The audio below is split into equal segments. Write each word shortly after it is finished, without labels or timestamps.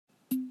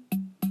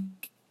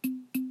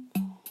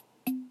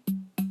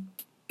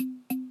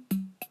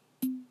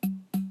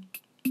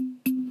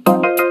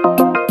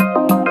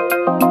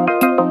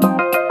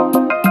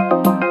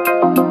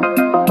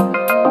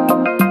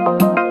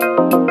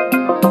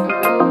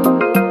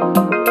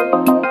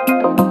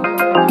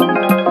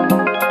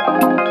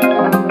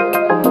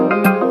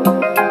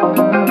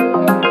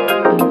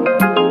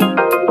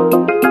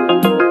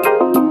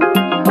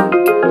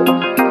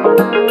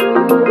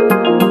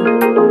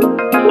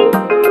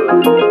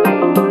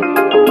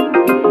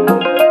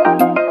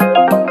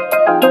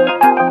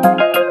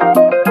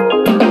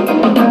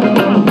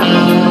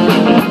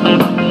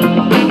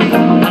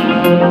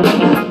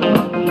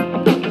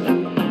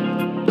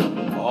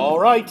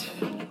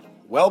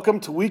welcome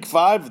to week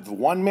 5 of the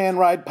One Man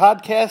Ride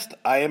podcast.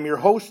 I am your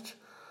host,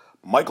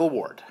 Michael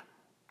Ward.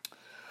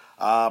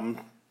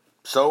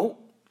 So,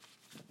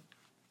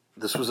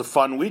 this was a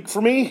fun week for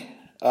me.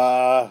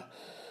 Got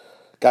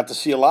to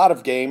see a lot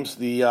of games.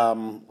 The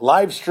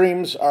live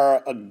streams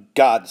are a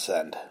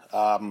godsend,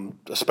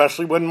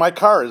 especially when my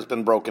car has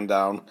been broken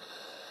down,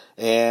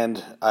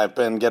 and I've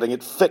been getting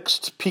it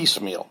fixed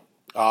piecemeal.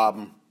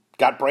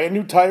 Got brand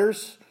new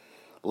tires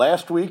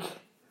last week.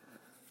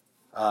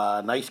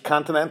 Nice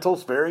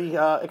Continentals, very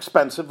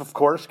expensive, of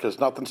course, because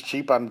nothing's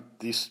cheap on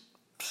these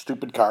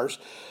stupid cars.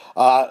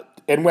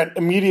 And went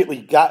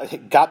immediately,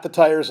 got the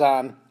tires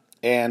on,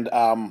 and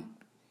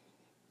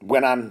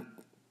went on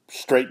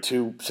straight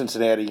to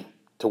Cincinnati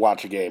to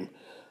watch a game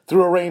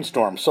through a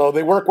rainstorm. So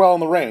they work well in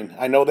the rain.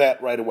 I know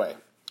that right away.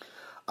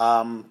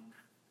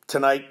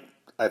 Tonight,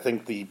 I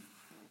think the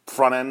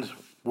front end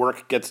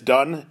work gets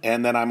done,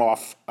 and then I'm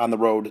off on the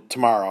road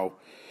tomorrow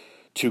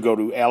to go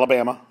to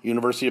Alabama,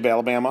 University of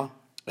Alabama,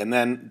 and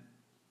then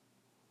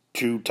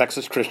to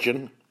Texas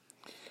Christian,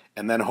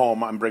 and then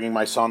home. I'm bringing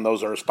my son.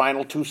 Those are his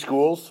final 2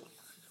 schools.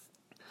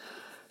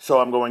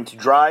 So I'm going to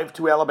drive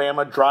to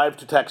Alabama, drive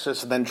to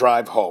Texas, and then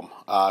drive home.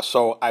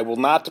 So I will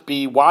not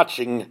be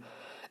watching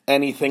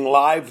anything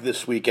live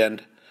this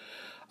weekend.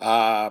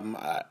 I'm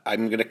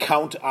going to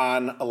count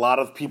on a lot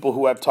of people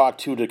who I've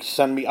talked to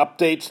send me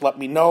updates, let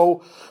me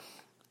know.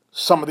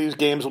 Some of these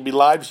games will be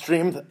live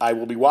streamed. I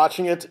will be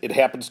watching it. It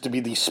happens to be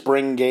the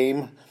spring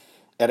game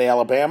at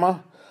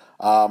Alabama.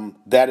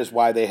 That is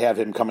why they have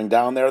him coming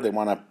down there.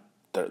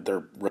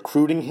 They're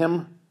recruiting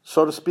him,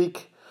 so to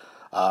speak,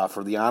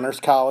 for the Honors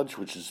College,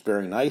 which is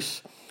very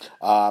nice.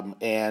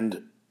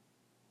 And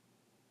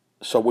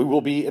so we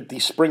will be at the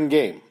spring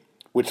game,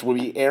 which will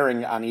be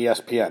airing on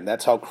ESPN.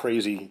 That's how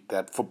crazy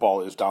that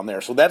football is down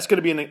there. So that's going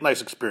to be a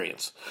nice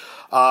experience.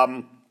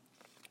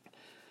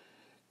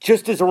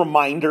 Just as a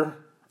reminder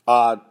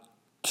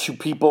to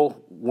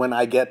people when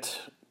I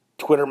get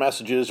Twitter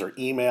messages or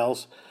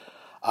emails,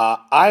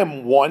 I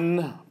am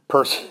one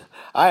person.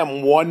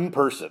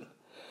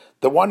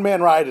 The One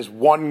Man Ride is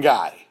one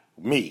guy,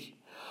 me.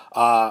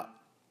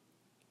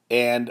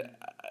 And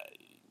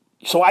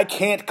so I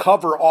can't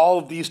cover all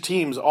of these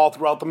teams all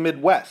throughout the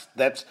Midwest.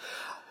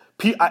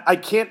 I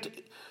can't.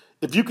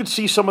 If you could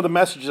see some of the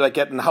messages I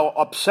get and how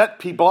upset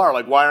people are,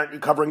 like, why aren't you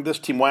covering this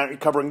team? Why aren't you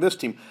covering this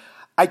team?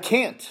 I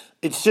can't.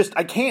 It's just,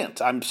 I can't.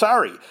 I'm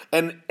sorry.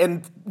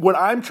 And what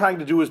I'm trying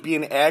to do is be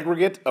an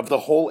aggregate of the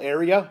whole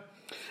area,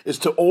 is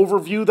to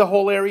overview the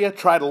whole area,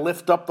 try to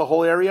lift up the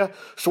whole area.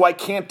 So I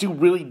can't do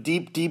really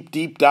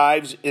deep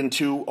dives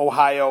into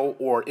Ohio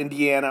or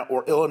Indiana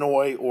or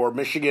Illinois or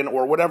Michigan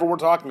or whatever we're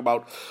talking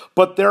about.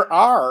 But there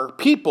are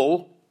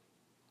people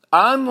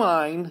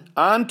online,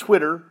 on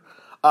Twitter,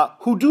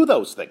 who do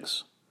those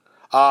things.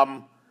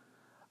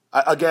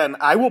 Again,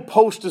 I will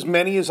post as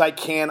many as I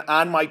can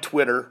on my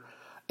Twitter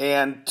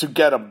and to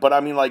get them. But I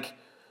mean, like,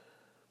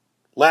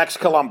 Lax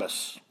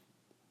Columbus.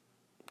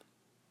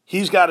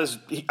 He's got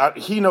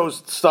he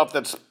knows stuff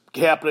that's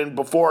happening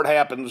before it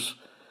happens.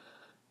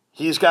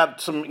 He's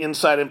got some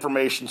inside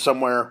information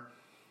somewhere.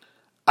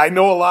 I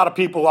know a lot of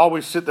people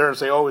always sit there and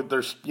say, oh,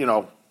 there's,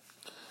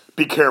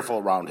 be careful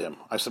around him.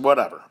 I said,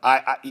 whatever.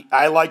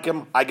 I like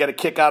him. I get a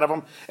kick out of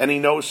him, and he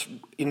knows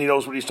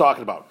what he's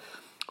talking about.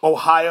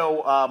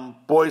 Ohio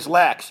Boys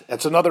Lax.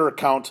 That's another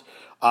account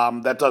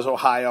that does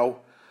Ohio.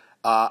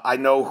 I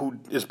know who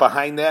is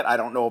behind that. I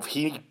don't know if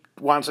he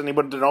wants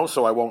anybody to know,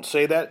 so I won't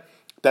say that.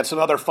 That's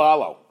another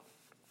follow.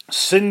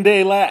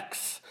 Cindy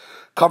Lax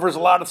covers a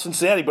lot of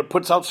Cincinnati, but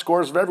puts out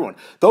scores of everyone.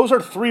 Those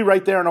are 3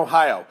 right there in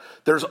Ohio.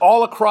 There's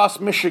all across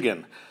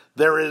Michigan.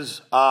 There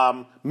is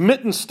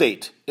Mitten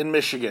State in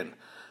Michigan.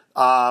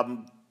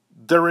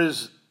 There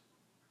is,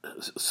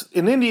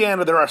 in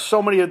Indiana, there are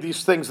so many of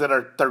these things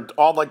they're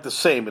all like the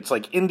same. It's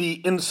like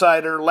Indy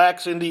Insider,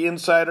 Lax Indy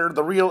Insider,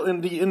 the Real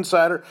Indy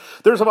Insider.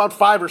 There's about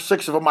 5 or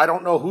 6 of them. I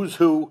don't know who's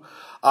who,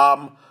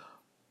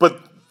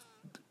 but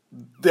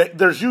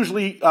there's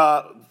usually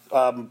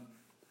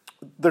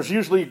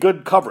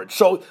good coverage.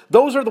 So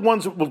those are the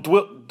ones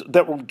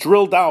that will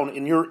drill down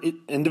in your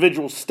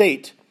individual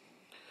state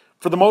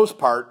for the most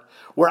part,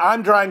 where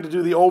I'm trying to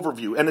do the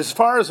overview. And as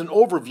far as an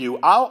overview,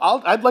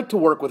 I'd like to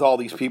work with all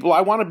these people.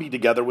 I want to be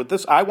together with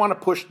this. I want to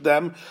push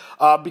them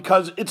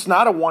because it's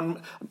not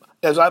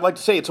as I'd like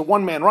to say, it's a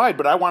one-man ride,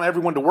 but I want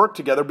everyone to work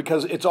together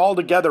because it's all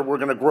together we're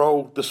going to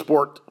grow the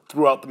sport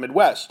throughout the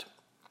Midwest.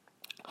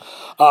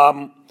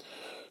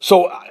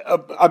 So,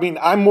 I mean,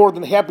 I'm more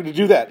than happy to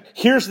do that.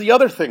 Here's the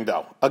other thing,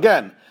 though.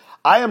 Again,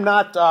 I am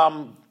not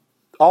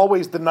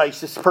always the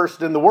nicest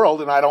person in the world,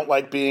 and I don't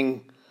like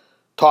being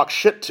talked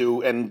shit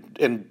to,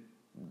 and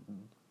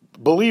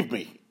believe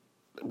me,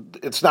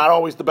 it's not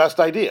always the best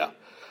idea.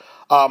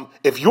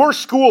 If your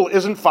school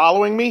isn't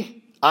following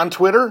me on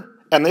Twitter,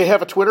 and they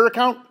have a Twitter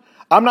account,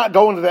 I'm not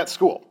going to that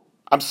school.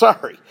 I'm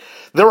sorry.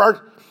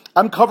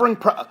 I'm covering,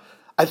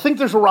 I think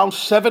there's around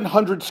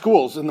 700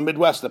 schools in the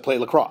Midwest that play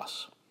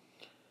lacrosse.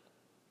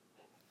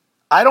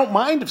 I don't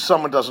mind if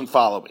someone doesn't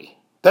follow me.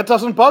 That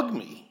doesn't bug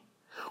me.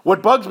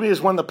 What bugs me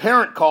is when the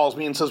parent calls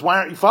me and says, why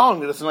aren't you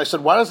following this? And I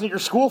said, why isn't your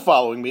school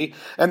following me?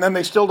 And then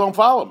they still don't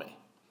follow me.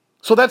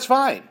 So that's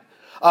fine.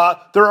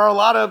 There are a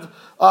lot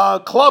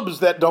of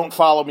clubs that don't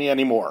follow me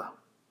anymore.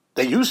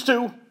 They used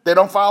to. They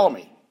don't follow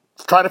me.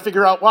 Try to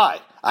figure out why.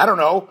 I don't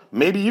know.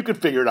 Maybe you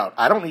could figure it out.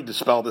 I don't need to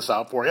spell this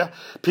out for you.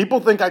 People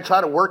think I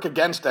try to work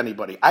against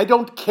anybody. I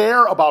don't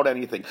care about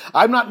anything.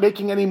 I'm not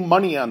making any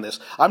money on this.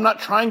 I'm not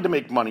trying to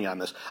make money on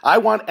this. I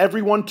want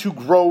everyone to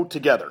grow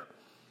together.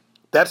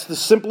 That's the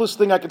simplest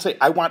thing I can say.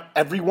 I want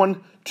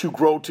everyone to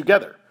grow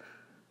together.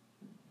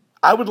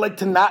 I would like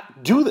to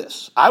not do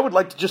this. I would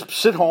like to just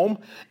sit home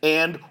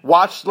and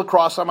watch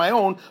lacrosse on my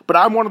own, but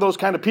I'm one of those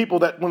kind of people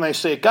that when they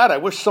say, God, I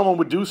wish someone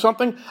would do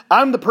something,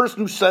 I'm the person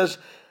who says,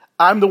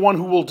 I'm the one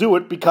who will do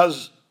it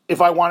because if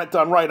I want it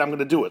done right, I'm going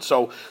to do it.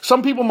 So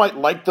some people might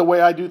like the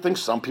way I do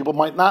things. Some people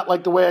might not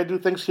like the way I do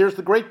things. Here's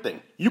the great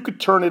thing. You could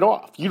turn it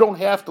off. You don't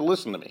have to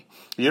listen to me.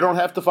 You don't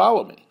have to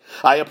follow me.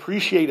 I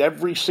appreciate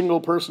every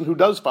single person who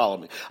does follow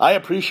me. I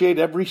appreciate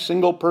every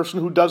single person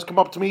who does come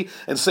up to me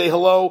and say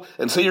hello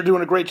and say you're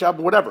doing a great job,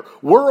 whatever.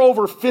 We're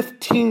over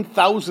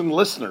 15,000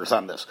 listeners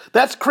on this.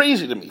 That's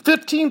crazy to me.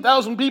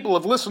 15,000 people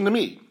have listened to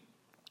me.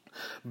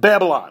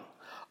 Babylon.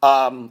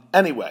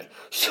 Anyway,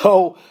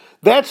 so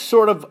that's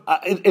sort of,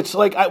 it's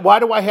like, why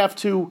do I have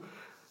to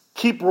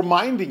keep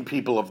reminding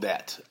people of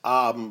that?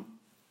 I'm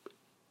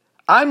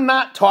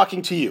not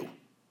talking to you.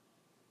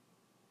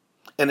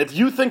 And if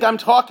you think I'm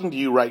talking to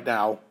you right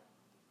now,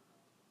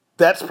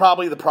 that's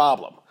probably the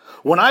problem.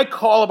 When I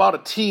call about a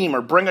team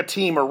or bring a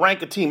team or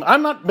rank a team,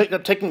 I'm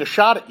not taking a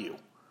shot at you.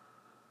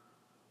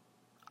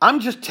 I'm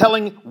just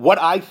telling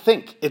what I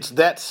think. It's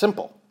that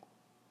simple.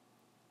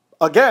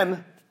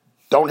 Again,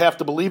 don't have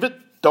to believe it.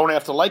 Don't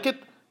have to like it.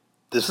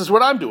 This is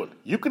what I'm doing.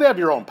 You could have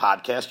your own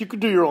podcast. You could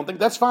do your own thing.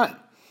 That's fine.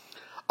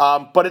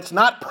 But it's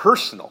not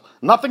personal.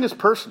 Nothing is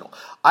personal.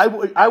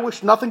 I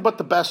wish nothing but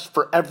the best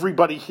for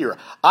everybody here.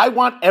 I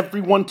want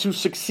everyone to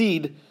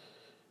succeed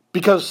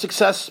because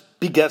success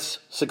begets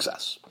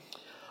success.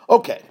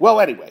 Okay, well,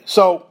 anyway,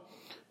 so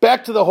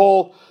back to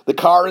the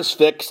car is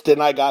fixed,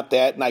 and I got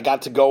that, and I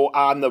got to go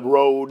on the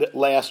road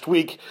last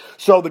week.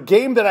 So the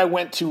game that I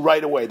went to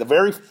right away, the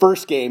very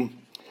first game,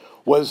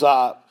 was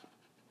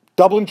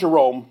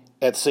Dublin-Jerome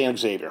at St.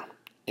 Xavier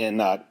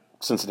in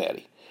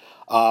Cincinnati.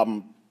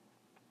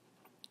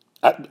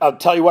 I'll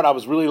tell you what, I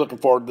was really looking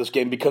forward to this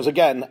game because,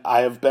 again,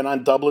 I have been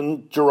on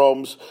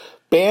Dublin-Jerome's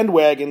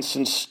bandwagon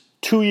since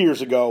 2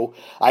 years ago.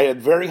 I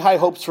had very high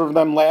hopes for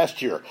them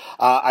last year.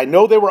 I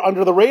know they were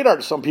under the radar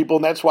to some people,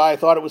 and that's why I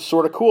thought it was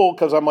sort of cool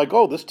because I'm like,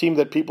 oh, this team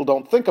that people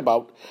don't think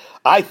about,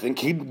 I think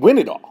he'd win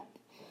it all.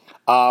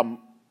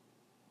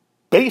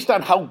 Based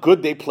on how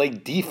good they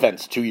played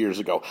defense 2 years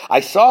ago. I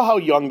saw how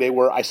young they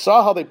were. I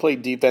saw how they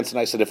played defense, and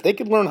I said, if they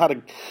could learn how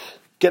to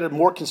get a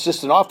more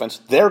consistent offense,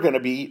 they're going to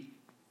be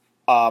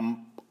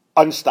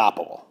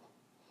unstoppable.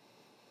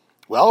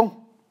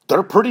 Well,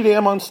 they're pretty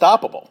damn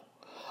unstoppable.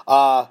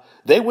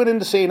 They went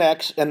into St.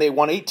 X, and they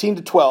won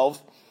 18-12,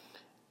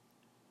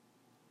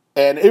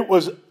 and it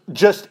was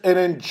just an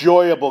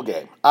enjoyable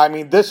game. I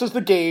mean, this is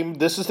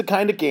the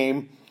kind of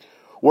game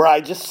where I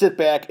just sit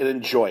back and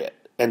enjoy it.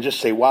 And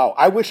just say, wow,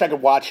 I wish I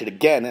could watch it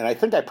again. And I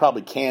think I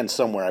probably can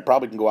somewhere. I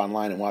probably can go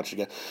online and watch it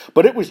again.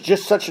 But it was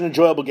just such an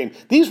enjoyable game.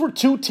 These were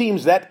two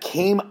teams that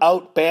came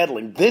out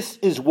battling. This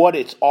is what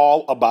it's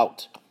all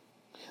about.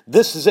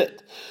 This is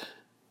it.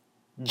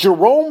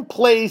 Jerome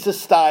plays a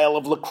style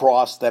of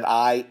lacrosse that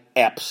I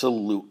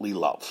absolutely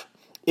love.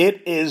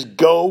 It is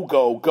go,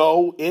 go,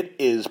 go. It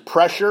is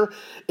pressure.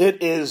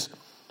 It is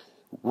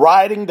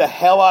riding the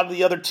hell out of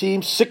the other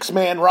team,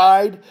 6-man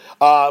ride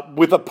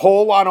with a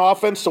pole on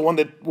offense. So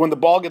when the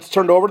ball gets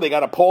turned over, they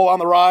got a pole on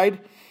the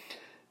ride.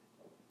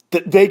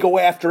 They go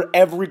after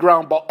every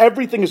ground ball.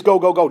 Everything is go,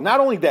 go, go. Not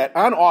only that,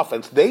 on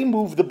offense, they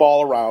move the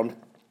ball around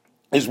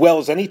as well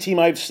as any team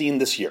I've seen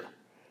this year.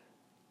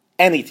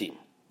 Any team.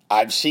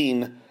 I've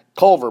seen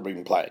Culver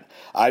been playing.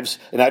 I've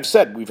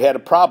said we've had a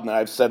problem.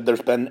 I've said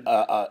there's been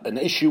an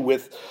issue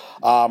with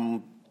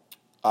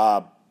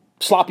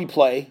sloppy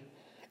play.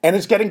 And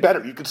it's getting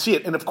better. You could see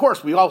it. And, of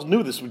course, we all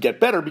knew this would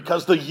get better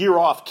because the year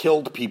off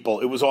killed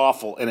people. It was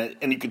awful, and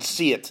you could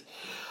see it.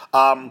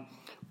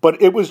 But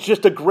it was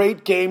just a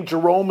great game.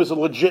 Jerome is a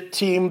legit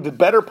team. The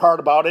better part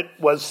about it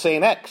was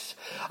St. X.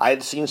 I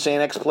had seen St.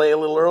 X play a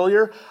little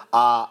earlier.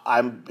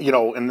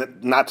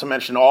 And not to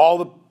mention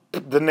all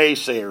the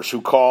naysayers who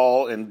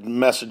call and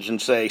message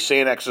and say,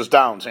 St. X is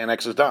down, St.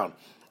 X is down.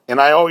 And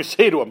I always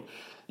say to them,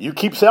 you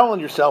keep selling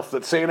yourself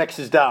that St. X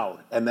is down.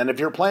 And then if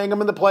you're playing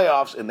them in the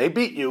playoffs and they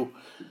beat you,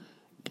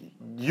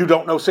 you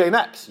don't know St.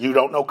 X. You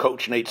don't know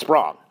Coach Nate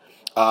Sprong.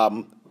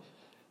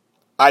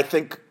 I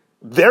think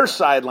their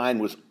sideline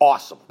was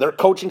awesome. Their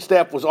coaching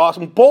staff was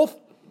awesome. Both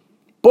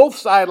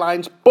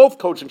sidelines, both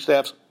coaching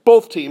staffs,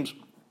 both teams.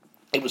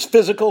 It was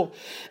physical.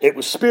 It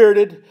was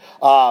spirited.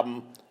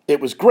 It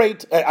was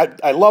great.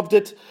 I loved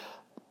it.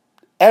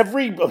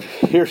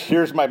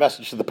 Here's my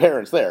message to the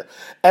parents there.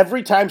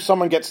 Every time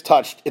someone gets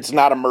touched, it's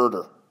not a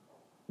murder.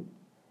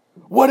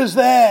 What is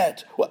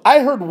that? I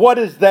heard what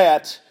is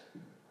that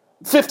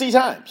 50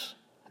 times.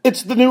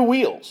 It's the new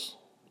wheels.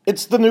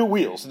 It's the new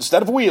wheels.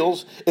 Instead of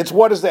wheels, it's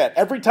what is that?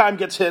 Every time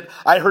gets hit,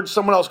 I heard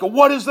someone else go,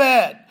 what is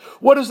that?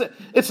 What is that?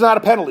 It's not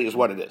a penalty is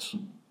what it is.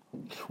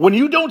 When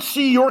you don't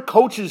see your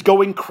coaches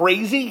going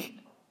crazy,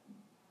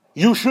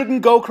 you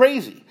shouldn't go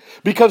crazy.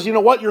 Because you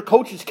know what? Your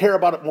coaches care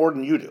about it more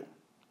than you do.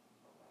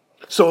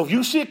 So if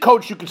you see a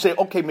coach, you can say,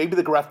 okay, maybe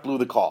the ref blew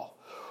the call.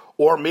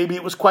 Or maybe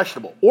it was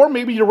questionable. Or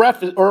maybe the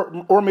ref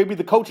or maybe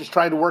the coach is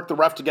trying to work the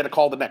ref to get a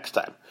call the next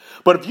time.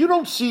 But if you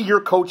don't see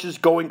your coaches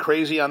going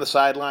crazy on the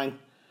sideline,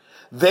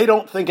 they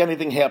don't think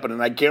anything happened,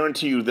 and I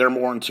guarantee you they're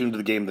more in tune to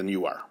the game than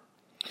you are.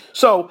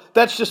 So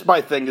that's just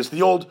my thing, is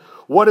the old,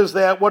 what is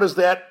that, what is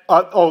that?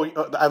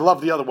 I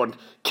love the other one.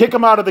 Kick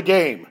them out of the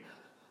game.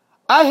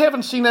 I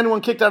haven't seen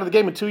anyone kicked out of the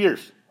game in 2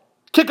 years.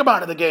 Kick them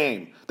out of the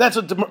game. That's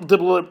a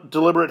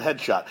deliberate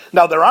headshot.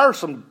 Now, there are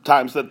some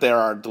times that there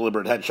are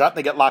deliberate headshot.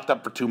 They get locked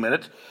up for 2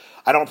 minutes.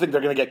 I don't think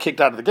they're going to get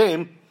kicked out of the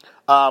game.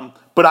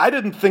 But I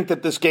didn't think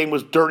that this game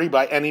was dirty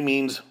by any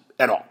means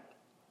at all.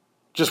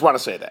 Just want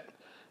to say that.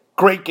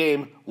 Great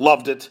game.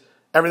 Loved it.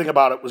 Everything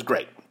about it was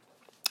great.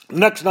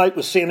 Next night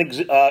was St.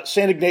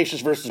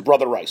 Ignatius versus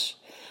Brother Rice.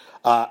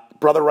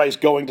 Brother Rice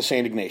going to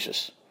St.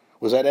 Ignatius.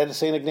 Was that at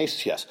St.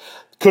 Ignatius? Yes.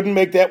 Couldn't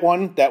make that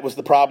one. That was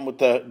the problem with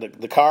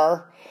the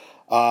car.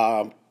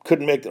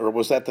 Couldn't make, or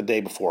was that the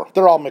day before?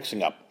 They're all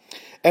mixing up.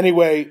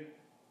 Anyway,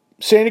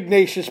 St.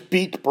 Ignatius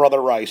beat Brother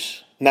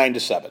Rice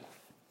 9-7.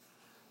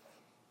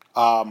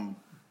 I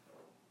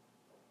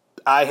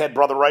had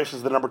Brother Rice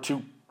as the number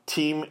 2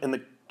 team in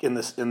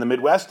the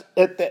Midwest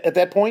at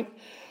that point.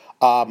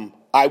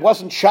 I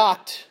wasn't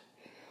shocked.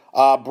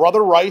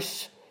 Brother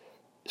Rice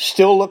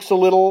still looks a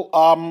little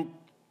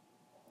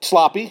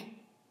sloppy.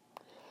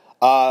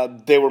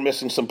 They were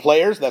missing some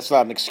players. That's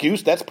not an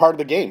excuse. That's part of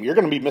the game. You're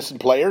going to be missing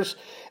players,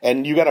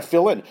 and you got to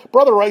fill in.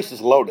 Brother Rice is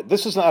loaded.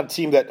 This is not a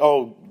team that,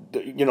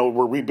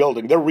 we're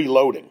rebuilding. They're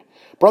reloading.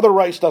 Brother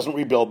Rice doesn't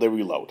rebuild. They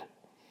reload.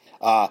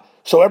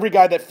 So every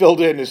guy that filled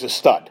in is a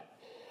stud.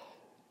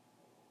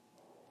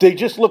 They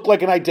just look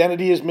like an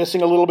identity is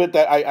missing a little bit.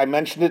 That I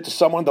mentioned it to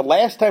someone. The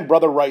last time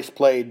Brother Rice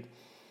played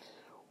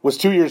was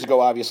 2 years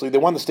ago, obviously. They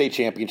won the state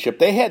championship.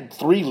 They had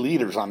 3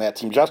 leaders on that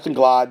team: Justin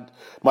Glod,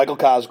 Michael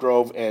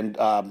Cosgrove, and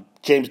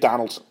James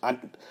Donaldson.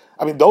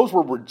 I mean, those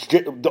were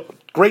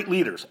great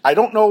leaders. I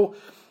don't know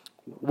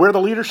where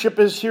the leadership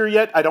is here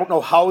yet. I don't know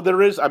how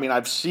there is. I mean,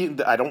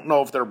 I don't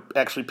know if they're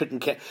actually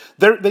picking.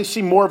 They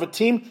seem more of a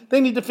team.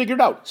 They need to figure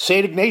it out.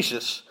 St.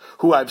 Ignatius,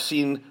 who I've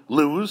seen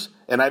lose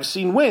and I've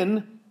seen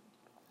win,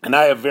 and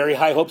I have very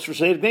high hopes for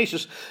St.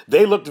 Ignatius.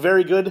 They looked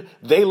very good.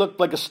 They looked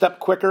like a step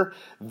quicker.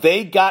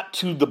 They got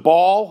to the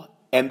ball,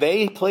 and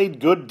they played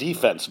good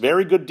defense,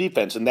 very good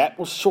defense. And that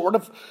was sort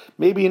of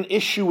maybe an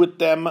issue with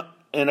them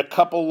in a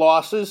couple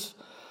losses,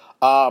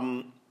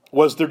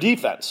 was their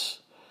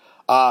defense.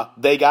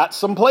 They got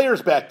some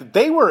players back that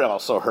they were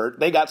also hurt.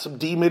 They got some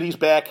D-middies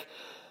back.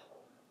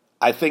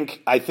 I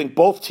think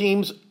both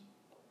teams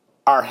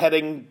are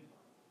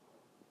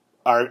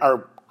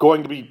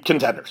going to be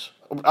contenders.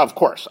 Of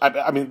course.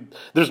 I mean,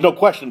 there's no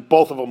question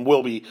both of them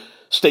will be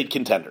state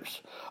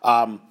contenders.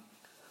 But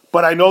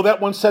I know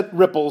that one sent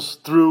ripples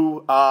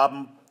through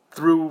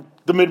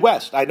the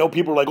Midwest. I know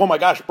people are like, oh my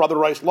gosh, Brother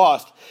Rice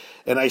lost.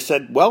 And I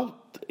said, well,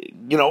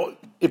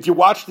 if you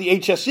watched the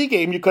HSC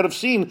game, you could have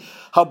seen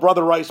how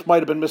Brother Rice might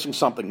have been missing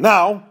something.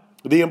 Now,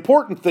 the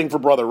important thing for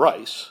Brother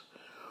Rice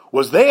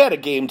was they had a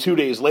game 2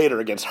 days later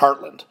against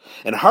Heartland.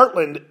 And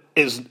Heartland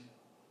is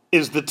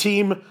the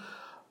team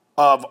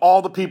of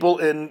all the people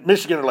in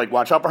Michigan are like,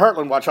 watch out for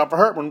Heartland, watch out for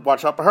Heartland,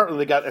 watch out for Heartland.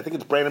 They got, I think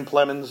it's Brandon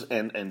Plemons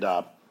and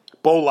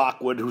Bo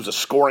Lockwood, who's a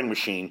scoring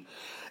machine.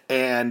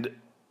 And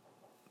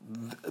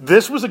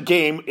this was a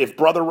game, if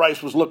Brother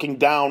Rice was looking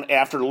down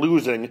after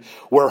losing,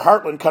 where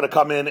Heartland could have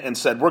come in and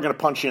said, we're going to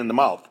punch you in the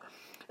mouth.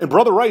 And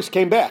Brother Rice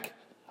came back.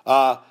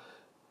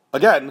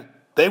 Again,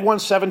 they won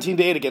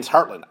 17-8 against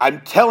Heartland.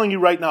 I'm telling you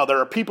right now, there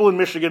are people in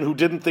Michigan who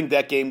didn't think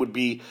that game would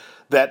be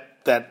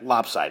that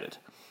lopsided.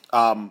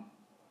 And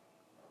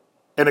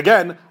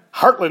again,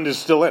 Heartland is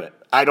still in it.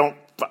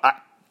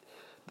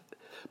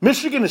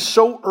 Michigan is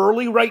so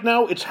early right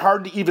now, it's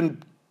hard to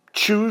even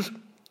choose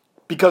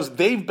because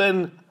they've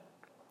been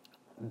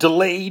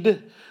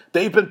delayed.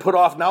 They've been put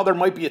off. Now there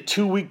might be a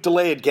 2-week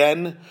delay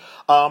again.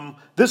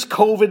 This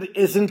COVID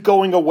isn't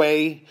going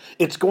away.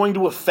 It's going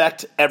to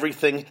affect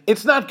everything.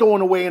 It's not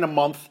going away in a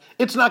month.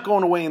 It's not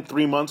going away in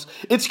 3 months.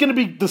 It's going to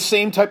be the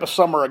same type of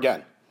summer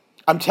again.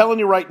 I'm telling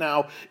you right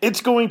now,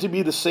 it's going to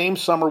be the same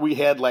summer we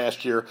had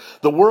last year.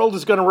 The world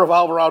is going to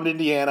revolve around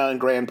Indiana and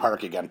Grand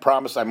Park again.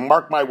 Promise, I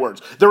mark my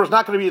words. There was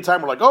not going to be a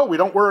time where we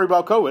don't worry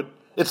about COVID.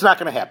 It's not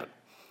going to happen.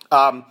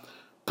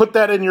 Put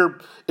that in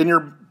your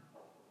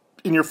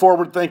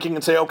forward thinking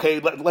and say, okay,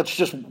 let's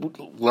just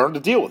learn to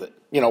deal with it.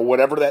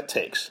 Whatever that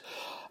takes.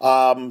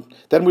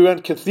 Then we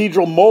went to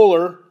Cathedral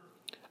Moeller.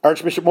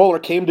 Archbishop Moeller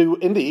came to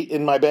Indy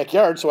in my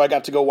backyard, so I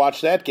got to go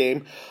watch that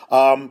game.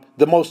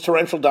 The most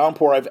torrential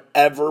downpour I've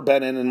ever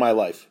been in my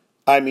life.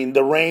 I mean,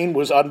 the rain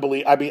was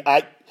unbelievable. I mean,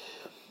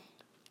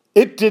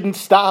 it didn't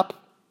stop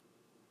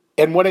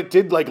And when it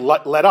did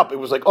let up, it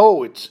was like,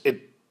 oh,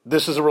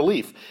 this is a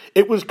relief.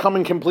 It was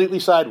coming completely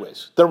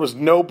sideways. There was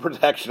no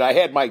protection. I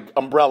had my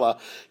umbrella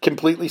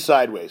completely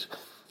sideways.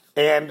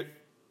 And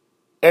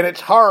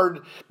it's hard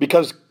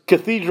because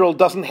Cathedral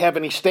doesn't have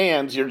any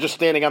stands. You're just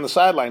standing on the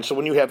sidelines. So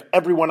when you have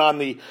everyone on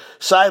the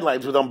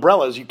sidelines with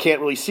umbrellas, you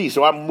can't really see.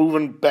 So I'm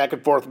moving back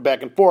and forth and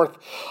back and forth.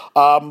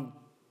 Moeller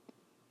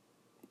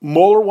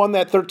won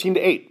that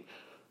 13-8.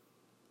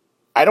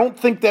 I don't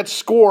think that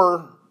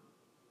score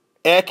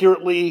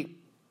accurately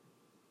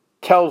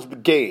tells the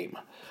game.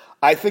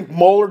 I think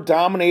Moeller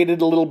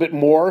dominated a little bit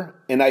more,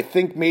 and I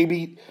think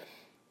maybe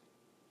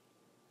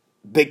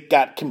they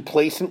got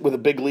complacent with a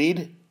big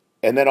lead,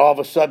 and then all of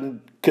a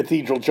sudden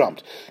Cathedral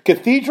jumped.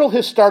 Cathedral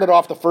has started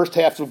off the first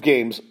half of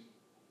games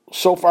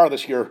so far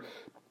this year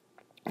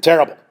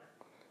terrible.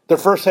 Their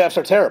first halves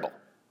are terrible.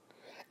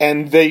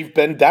 And they've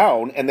been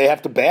down, and they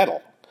have to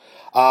battle.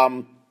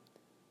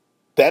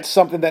 That's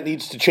something that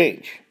needs to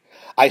change.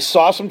 I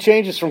saw some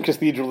changes from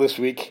Cathedral this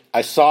week.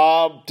 I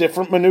saw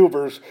different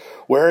maneuvers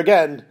where,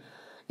 again,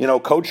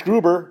 Coach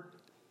Gruber,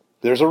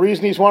 there's a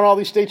reason he's won all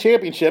these state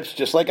championships.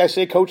 Just like I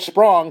say, Coach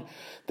Sprong,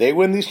 they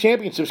win these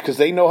championships because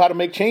they know how to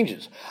make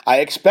changes.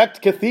 I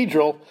expect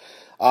Cathedral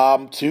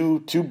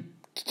to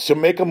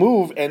make a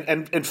move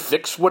and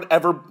fix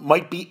whatever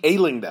might be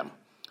ailing them.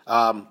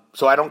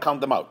 So I don't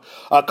count them out.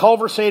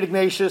 Culver St.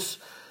 Ignatius,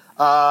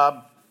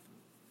 Culver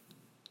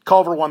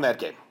won that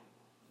game.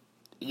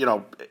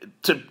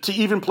 To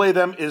even play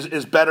them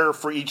is better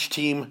for each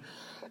team.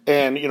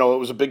 And, it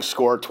was a big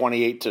score,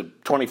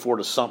 28-24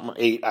 to something,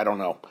 8, I don't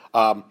know.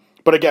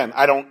 But again,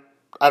 I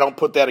don't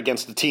put that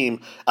against the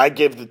team. I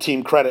give the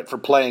team credit for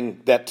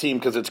playing that team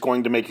because it's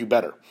going to make you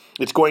better.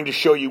 It's going to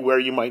show you where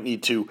you might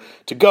need to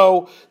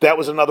go. That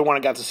was another one I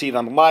got to see it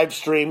on the live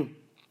stream.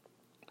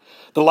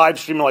 The live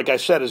stream, like I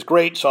said, is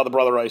great. Saw the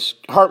Brother Rice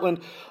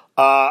Heartland.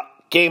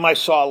 Game I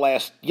saw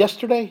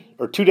yesterday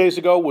or 2 days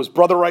ago was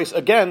Brother Rice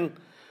again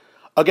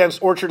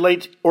against Orchard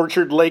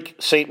Lake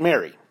St.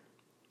 Mary.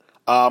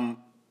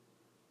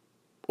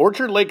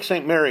 Orchard Lake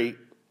St. Mary,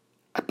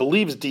 I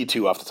believe, is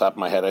D2 off the top of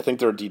my head. I think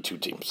they're a D2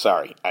 team.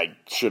 Sorry, I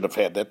should have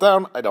had that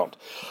down. I don't.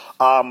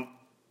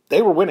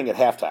 They were winning at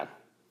halftime.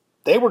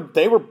 They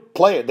were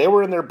playing. They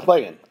were in there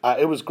playing.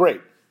 It was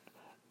great.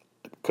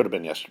 Could have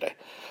been yesterday.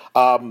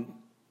 Brother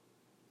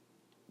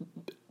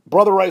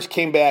Rice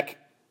came back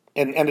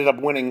and ended up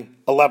winning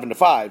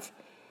 11-5.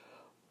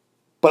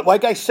 But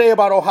like I say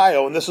about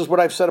Ohio, and this is what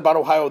I've said about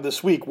Ohio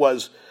this week,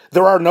 was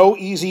there are no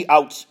easy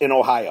outs in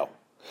Ohio.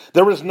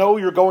 There is no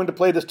you're going to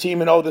play this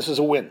team and, this is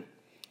a win.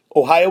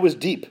 Ohio is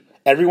deep.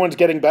 Everyone's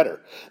getting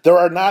better. There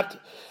are not,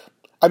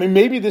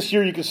 maybe this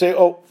year you could say,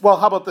 how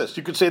about this?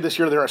 You could say this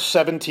year there are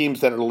 7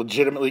 teams that are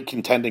legitimately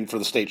contending for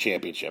the state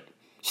championship.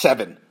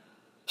 7.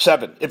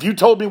 If you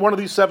told me one of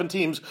these 7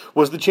 teams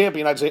was the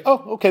champion, I'd say,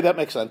 okay, that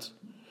makes sense.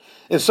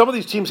 And some of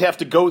these teams have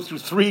to go through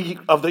 3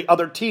 of the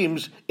other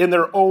teams in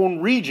their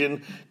own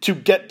region to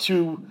get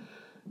to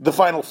the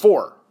Final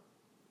Four.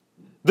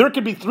 There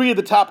could be 3 of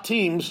the top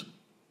teams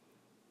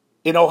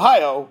in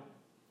Ohio,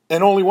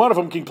 and only one of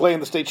them can play in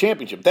the state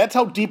championship. That's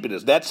how deep it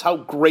is. That's how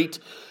great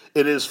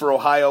it is for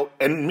Ohio,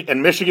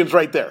 and Michigan's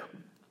right there.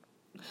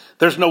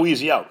 There's no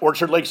easy out.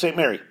 Orchard Lake St.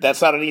 Mary,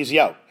 that's not an easy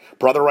out.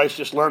 Brother Rice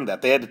just learned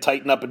that. They had to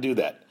tighten up and do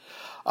that.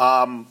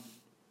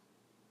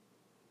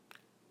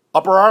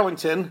 Upper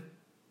Arlington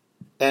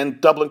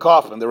and Dublin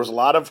Kaufman. There was a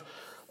lot of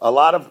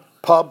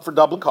pub for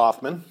Dublin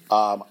Kaufman.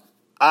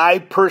 I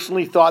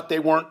personally thought they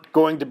weren't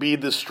going to be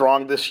this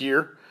strong this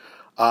year.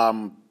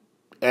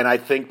 And I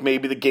think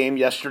maybe the game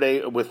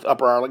yesterday with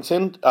Upper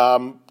Arlington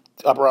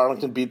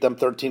beat them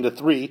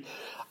 13-3.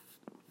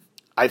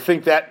 I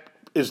think that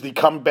is the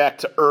comeback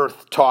to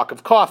earth talk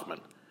of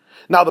Kaufman.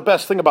 Now, the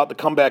best thing about the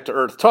comeback to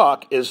earth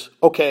talk is,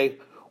 okay,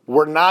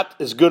 we're not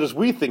as good as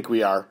we think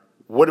we are.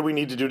 What do we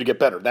need to do to get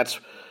better? That's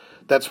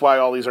why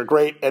all these are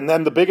great. And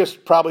then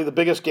probably the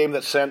biggest game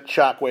that sent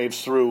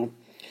shockwaves through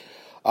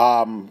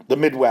the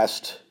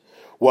Midwest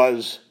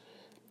was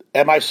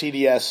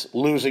MICDS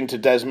losing to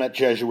Desmet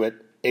Jesuit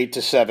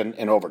 8-7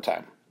 in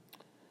overtime.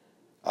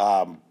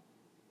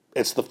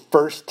 It's the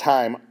first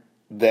time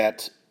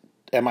that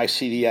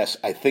MICDS,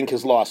 I think,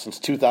 has lost since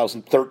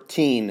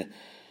 2013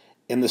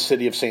 in the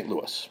city of St.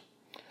 Louis.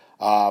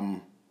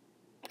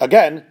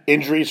 Again,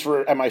 injuries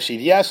for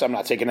MICDS. I'm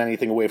not taking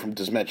anything away from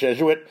Desmet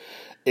Jesuit.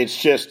 It's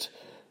just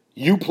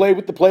you play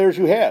with the players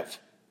you have.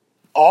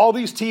 All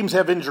these teams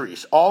have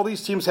injuries. All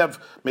these teams have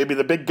maybe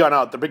the big gun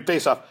out, the big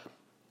face-off.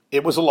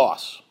 It was a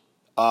loss.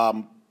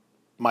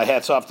 My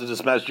hat's off to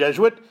Desmet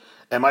Jesuit.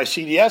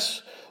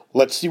 MICDS,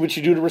 let's see what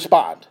you do to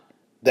respond.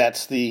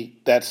 That's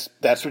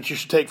what you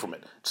should take from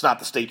it. It's not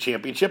the state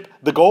championship.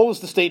 The goal is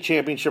the state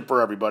championship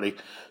for everybody.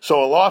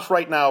 So a loss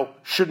right now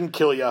shouldn't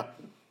kill you.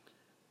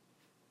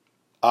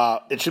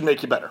 It should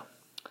make you better.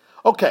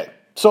 Okay,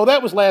 so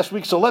that was last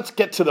week. So let's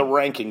get to the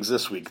rankings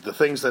this week, the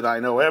things that I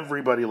know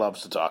everybody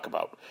loves to talk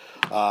about.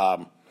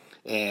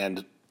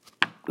 And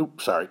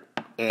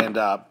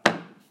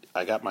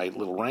I got my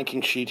little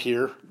ranking sheet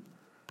here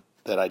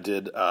that I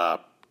did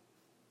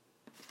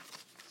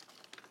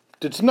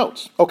did some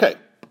notes. Okay,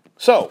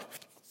 so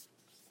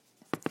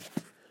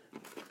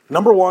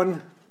number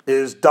 1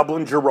 is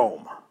Dublin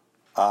Jerome.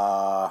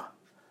 So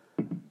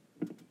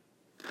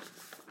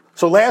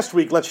last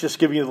week, let's just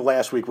give you the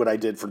last week what I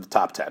did for the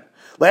top 10.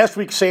 Last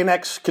week, St.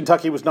 X,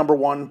 Kentucky was number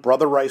 1.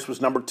 Brother Rice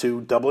was number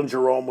 2. Dublin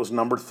Jerome was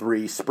number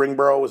 3.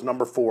 Springboro was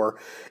number 4.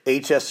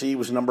 HSE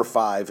was number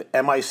 5.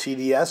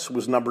 MICDS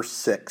was number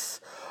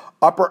 6.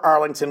 Upper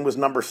Arlington was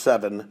number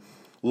 7.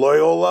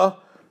 Loyola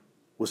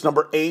was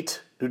number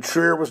 8. New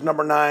Trier was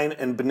number 9.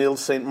 And Benilde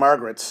St.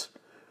 Margaret's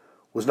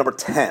was number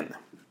 10.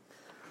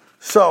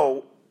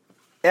 So,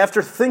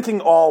 after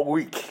thinking all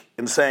week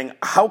and saying,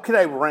 how could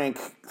I rank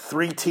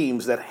 3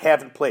 teams that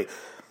haven't played?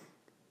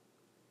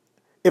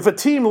 If a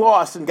team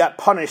lost and got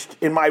punished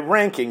in my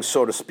rankings,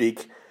 so to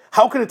speak,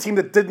 how could a team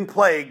that didn't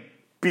play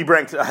be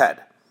ranked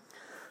ahead?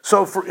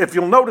 So if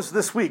you'll notice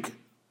this week,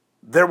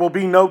 there will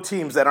be no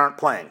teams that aren't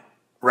playing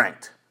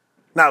ranked.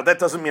 Now, that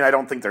doesn't mean I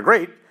don't think they're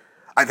great.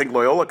 I think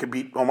Loyola could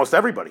beat almost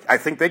everybody. I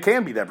think they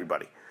can beat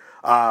everybody.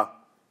 I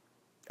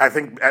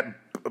think at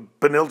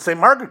Benilde St.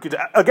 Margaret could.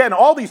 Again,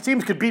 all these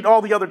teams could beat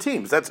all the other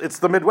teams. It's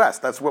the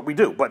Midwest. That's what we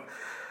do. But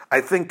I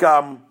think,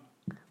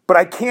 but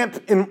I can't.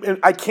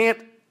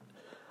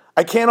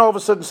 I can't all of a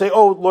sudden say,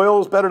 oh,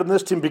 Loyola's better than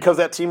this team because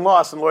that team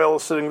lost and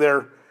Loyola's sitting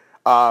there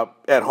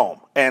at home.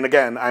 And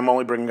again, I'm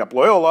only bringing up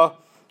Loyola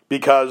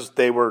because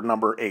they were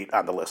number 8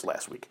 on the list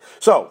last week.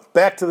 So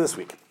back to this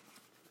week.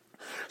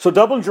 So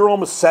Dublin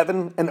Jerome is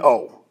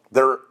 7-0.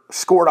 They're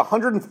scored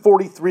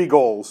 143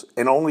 goals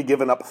and only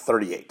given up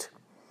 38.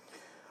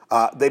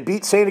 They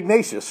beat St.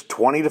 Ignatius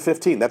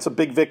 20-15. That's a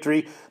big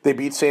victory. They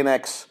beat St.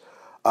 X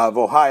of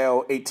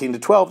Ohio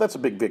 18-12. That's a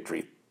big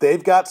victory.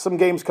 They've got some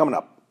games coming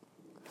up.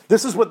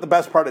 This is what the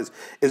best part is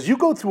you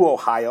go through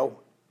Ohio,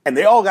 and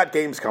they all got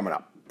games coming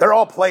up. They're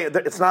all playing.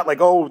 It's not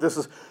like, oh,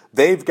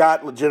 they've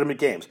got legitimate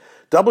games.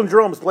 Dublin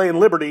Jerome's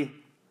playing Liberty.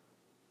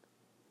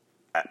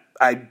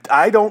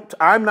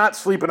 I'm not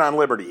sleeping on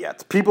Liberty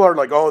yet. People are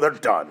like, oh, they're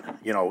done.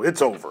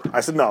 It's over.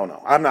 I said,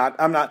 no, I'm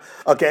not.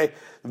 Okay,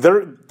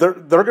 they're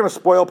going to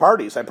spoil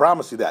parties. I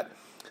promise you that.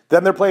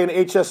 Then they're playing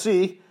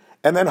HSC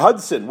and then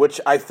Hudson, which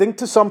I think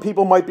to some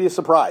people might be a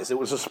surprise. It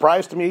was a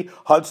surprise to me.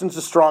 Hudson's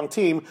a strong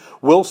team.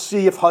 We'll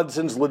see if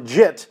Hudson's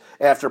legit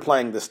after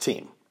playing this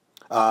team.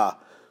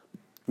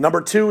 Number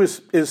 2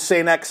 is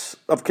St. X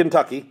of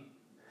Kentucky.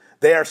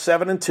 They are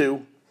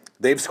 7-2.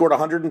 They've scored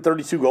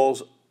 132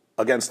 goals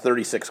against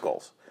 36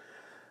 goals.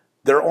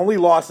 Their only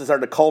losses are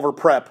to Culver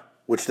Prep,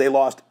 which they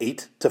lost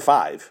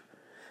 8-5,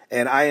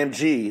 and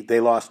IMG they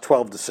lost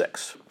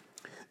 12-6.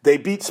 They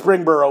beat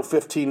Springboro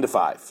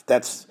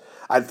 15-5.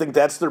 I think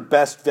that's their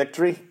best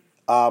victory.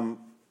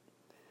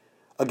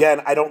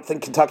 Again, I don't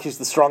think Kentucky's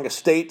the strongest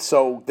state,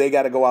 so they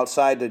got to go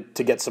outside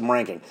to get some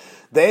ranking.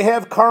 They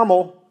have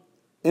Carmel,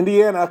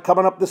 Indiana,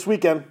 coming up this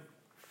weekend.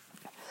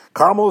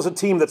 Carmel is a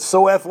team that's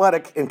so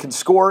athletic and can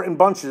score in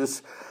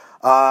bunches,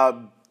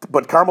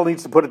 but Carmel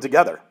needs to put it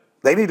together.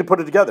 They need to put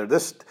it together.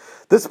 This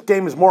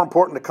game is more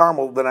important to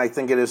Carmel than I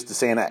think it is to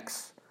St.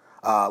 X.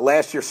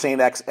 Last year, St.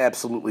 X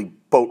absolutely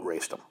boat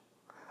raced them.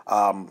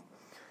 I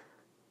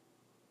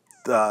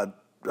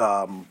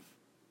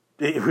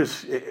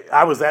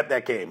was at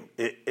that game.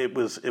 It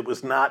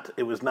was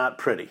not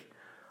pretty.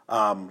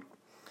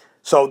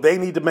 So they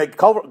need to make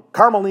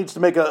Carmel needs to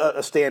make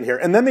a stand here,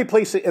 and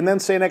then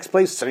St. X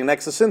plays St.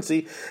 X of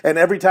Cincy, and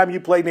every time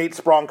you play Nate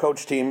Sprong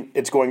coach team,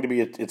 it's going to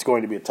be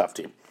a tough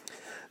team.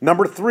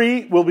 Number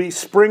 3 will be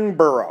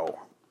Springboro.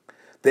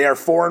 They are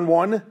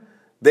 4-1.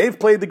 They've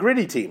played the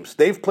gritty teams.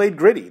 They've played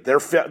gritty.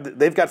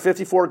 They've got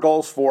 54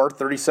 goals for,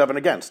 37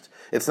 against.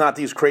 It's not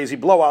these crazy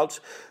blowouts.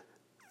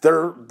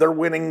 They're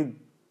winning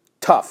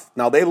tough.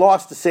 Now, they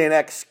lost to St.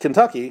 X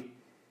Kentucky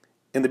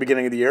in the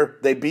beginning of the year.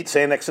 They beat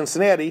St. X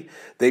Cincinnati.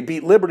 They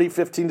beat Liberty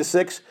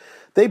 15-6.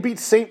 They beat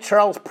St.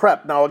 Charles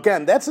Prep. Now,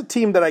 again, that's a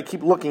team that I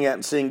keep looking at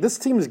and seeing this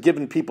team is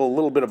giving people a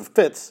little bit of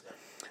fits.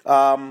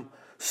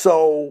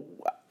 So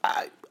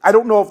I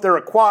don't know if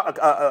they're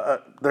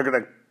they're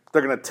going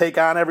to take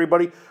on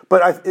everybody,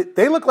 but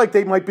they look like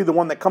they might be the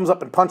one that comes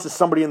up and punches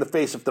somebody in the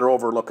face if they're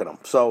overlooking them.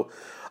 So,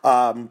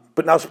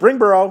 but now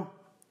Springboro,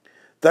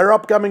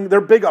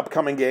 their big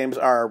upcoming games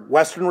are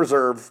Western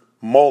Reserve,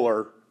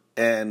 Moeller,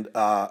 and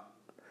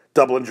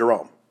Dublin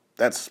Jerome.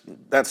 That's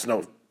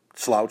no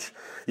slouch.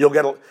 You'll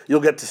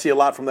get to see a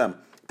lot from them.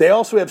 They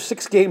also have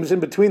 6 games in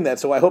between that,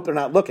 so I hope they're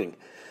not looking.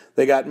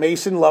 They got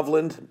Mason,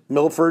 Loveland,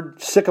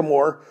 Milford,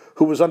 Sycamore,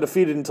 who was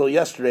undefeated until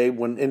yesterday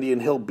when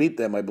Indian Hill beat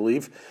them, I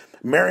believe,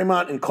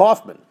 Marymount, and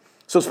Kaufman.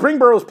 So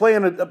Springboro's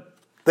playing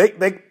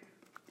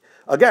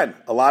again,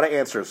 a lot of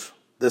answers.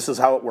 This is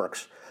how it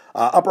works.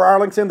 Upper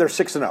Arlington, they're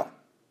 6-0.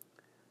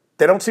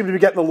 They don't seem to be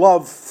getting the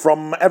love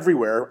from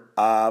everywhere.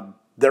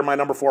 They're my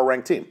number 4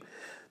 ranked team.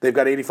 They've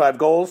got 85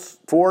 goals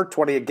for,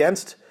 20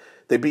 against.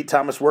 They beat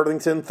Thomas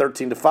Worthington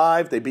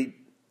 13-5. They beat,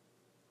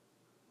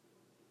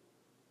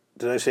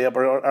 did I say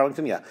Upper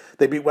Arlington? Yeah.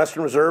 They beat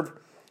Western Reserve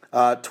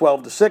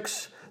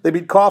 12-6. They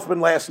beat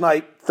Kaufman last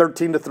night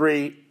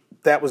 13-3.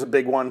 That was a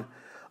big one.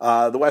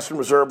 The Western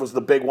Reserve was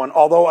the big one.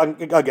 Although,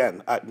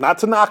 again, not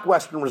to knock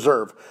Western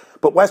Reserve,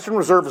 but Western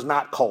Reserve is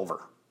not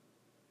Culver.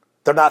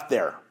 They're not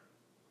there.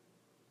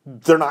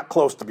 They're not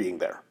close to being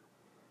there.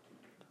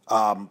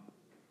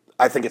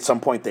 I think at some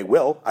point they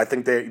will. I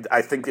think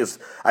as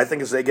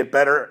they get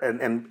better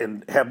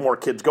and have more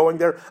kids going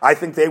there, I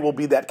think they will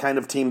be that kind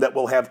of team that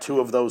will have two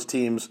of those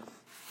teams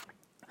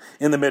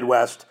in the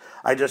Midwest.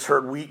 I just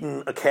heard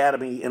Wheaton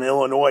Academy in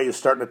Illinois is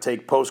starting to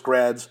take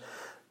post-grads.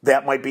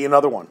 That might be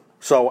another one.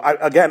 So,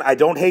 I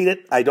don't hate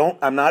it.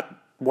 I'm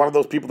not one of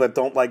those people that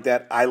don't like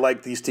that. I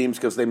like these teams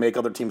because they make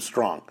other teams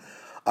strong.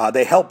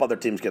 They help other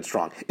teams get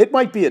strong. It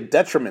might be a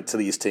detriment to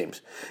these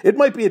teams. It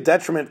might be a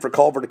detriment for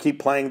Culver to keep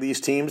playing these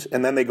teams,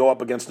 and then they go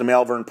up against the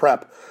Malvern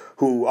Prep,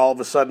 who all of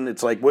a sudden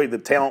it's like, wait, the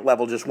talent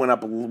level just went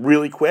up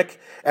really quick,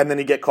 and then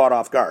you get caught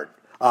off guard.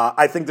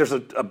 I think there's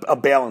a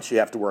balance you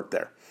have to work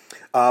there.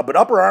 But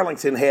Upper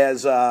Arlington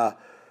has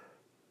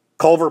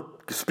Culver.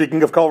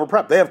 Speaking of Culver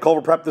Prep, they have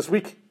Culver Prep this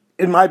week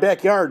in my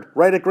backyard,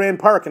 right at Grand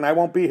Park, and I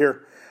won't be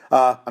here.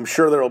 I'm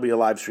sure there will be a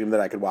live stream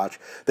that I could watch.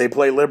 They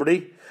play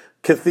Liberty.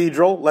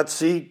 Cathedral, let's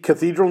see.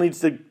 Cathedral needs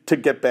to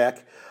get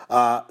back.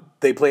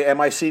 They play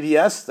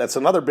MICDS. That's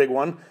another big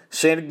one.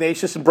 St.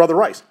 Ignatius and Brother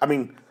Rice. I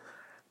mean,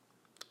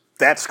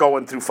 that's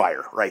going through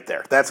fire right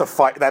there. That's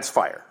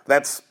fire.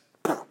 That's,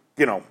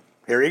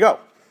 here you go.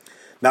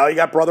 Now you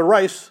got Brother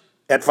Rice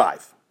at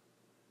 5.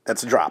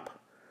 That's a drop.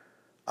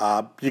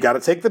 You got to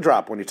take the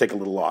drop when you take a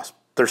little loss.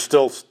 They're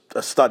still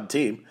a stud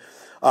team.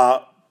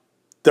 They're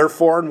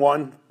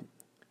 4-1.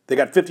 They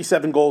got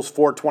 57 goals,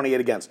 428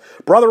 against.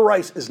 Brother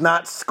Rice is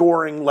not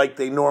scoring like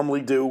they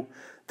normally do.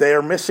 They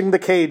are missing the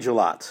cage a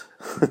lot.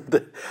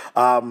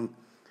 I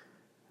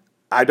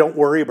don't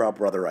worry about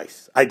Brother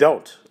Rice. I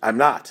don't. I'm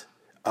not.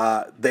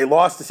 They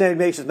lost to St.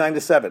 Ignatius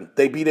 9-7.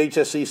 They beat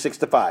HSC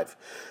 6-5.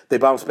 They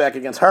bounced back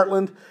against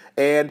Heartland,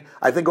 and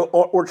I think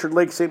Orchard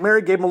Lake St.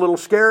 Mary gave them a little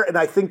scare, and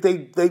I think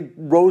they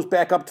rose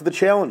back up to the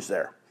challenge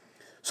there.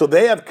 So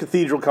they have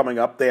Cathedral coming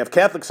up. They have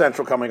Catholic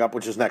Central coming up,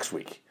 which is next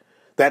week.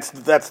 That's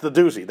the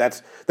doozy.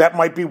 That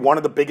might be one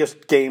of the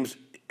biggest games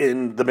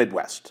in the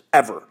Midwest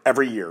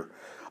every year.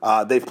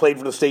 They've played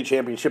for the state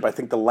championship, I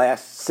think, the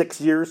last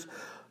 6 years.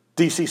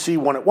 DCC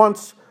won it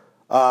once.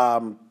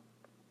 Brother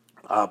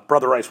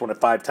Rice won it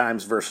 5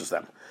 times versus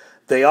them.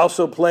 They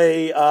also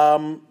play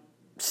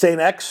St.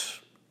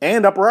 X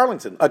and Upper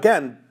Arlington.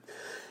 Again,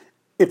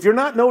 if you're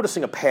not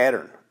noticing a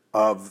pattern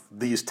of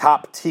these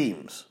top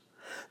teams,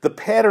 the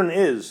pattern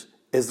is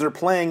they're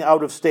playing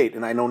out of state,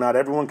 and I know not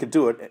everyone could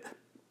do it,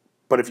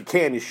 but if you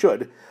can, you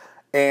should.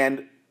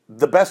 And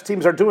the best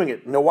teams are doing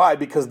it. You know why?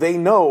 Because they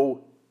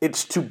know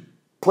it's to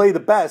play the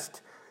best,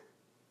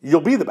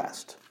 you'll be the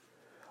best.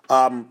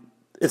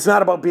 It's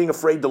not about being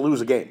afraid to lose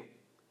a game.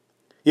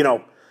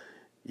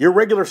 Your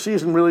regular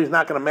season really is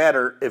not going to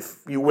matter if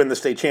you win the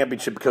state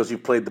championship because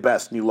you've played the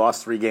best and you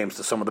lost 3 games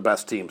to some of the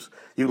best teams.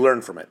 You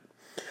learn from it.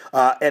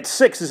 At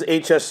 6 is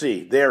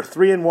HSC. They are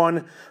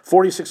 3-1,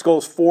 46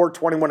 goals,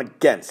 421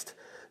 against.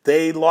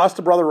 They lost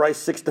to Brother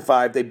Rice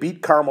 6-5. They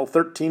beat Carmel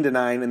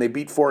 13-9, and they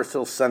beat Forest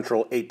Hills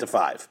Central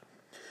 8-5.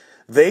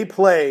 They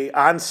play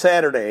on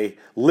Saturday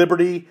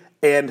Liberty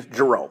and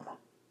Jerome,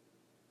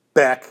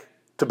 back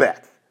to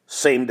back,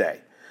 same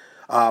day.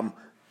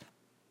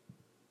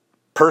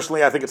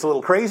 Personally, I think it's a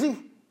little crazy.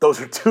 Those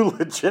are 2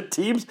 legit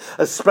teams,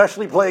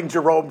 especially playing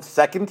Jerome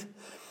second.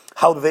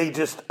 How they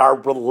just are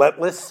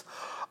relentless.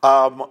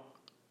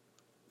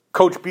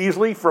 Coach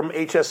Beasley from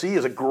HSE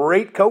is a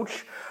great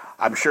coach.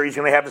 I'm sure he's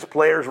going to have his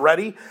players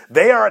ready.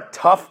 They are a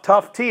tough,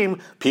 tough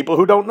team. People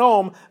who don't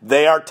know them,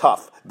 they are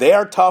tough. They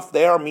are tough.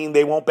 They are mean.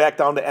 They won't back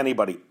down to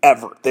anybody,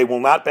 ever. They will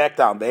not back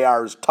down. They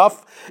are as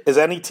tough as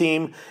any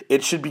team.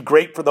 It should be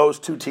great for those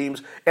 2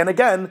 teams. And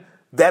again,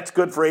 that's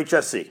good for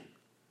HSC.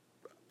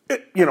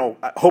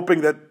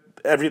 Hoping that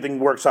everything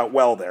works out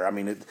well there. I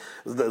mean,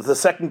 the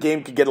second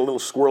game could get a little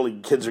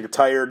squirrely. Kids are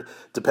tired,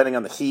 depending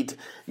on the heat.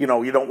 You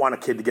don't want a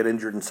kid to get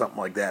injured and something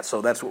like that.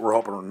 So that's what we're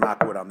hoping to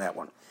knock wood on that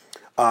one.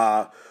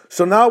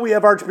 So now we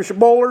have Archbishop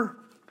Moeller.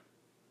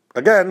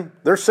 Again,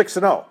 they're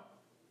 6-0.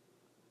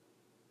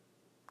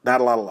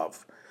 Not a lot of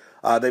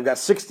love. They've got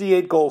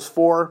 68 goals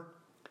for,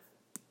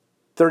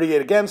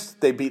 38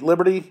 against. They beat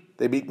Liberty.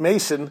 They beat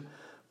Mason.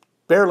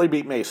 Barely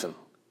beat Mason.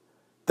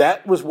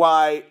 That was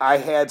why I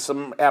had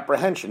some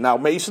apprehension. Now,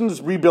 Mason's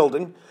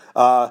rebuilding.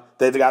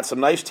 They've got some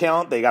nice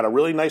talent. They got a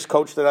really nice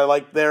coach that I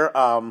like there.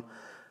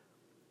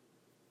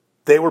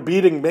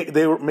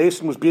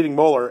 Mason was beating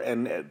Moeller,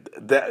 and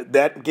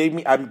that gave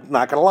me, I'm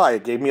not going to lie,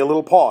 it gave me a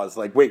little pause.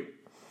 Like, wait,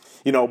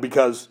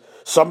 because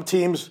some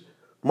teams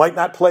might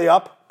not play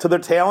up to their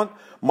talent.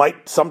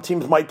 Some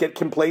teams might get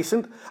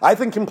complacent. I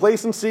think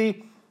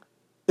complacency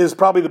is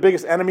probably the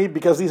biggest enemy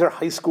because these are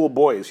high school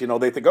boys.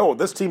 They think, oh,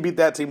 this team beat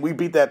that team, we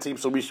beat that team,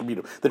 so we should beat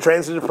them. The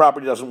transitive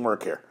property doesn't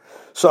work here.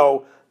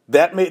 So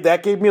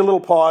that gave me a little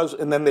pause,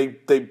 and then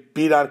they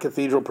beat on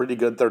Cathedral pretty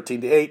good,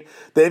 13-8.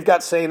 They've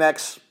got St.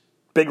 X,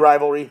 big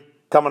rivalry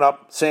coming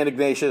up, St.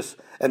 Ignatius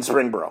and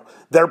Springboro.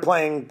 They're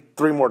playing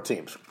 3 more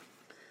teams.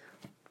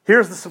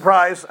 Here's the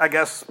surprise, I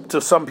guess,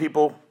 to some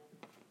people.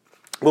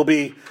 will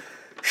be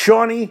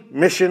Shawnee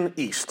Mission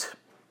East.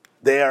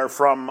 They are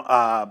from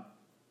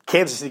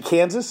Kansas City,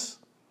 Kansas.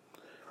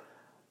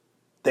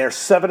 They're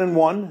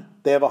 7-1.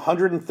 They have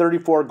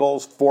 134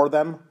 goals for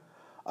them,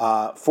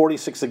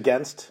 46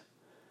 against.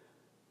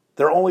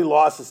 Their only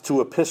loss is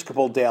to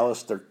Episcopal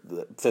Dallas. They're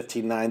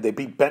 15-9. They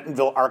beat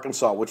Bentonville,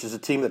 Arkansas, which is a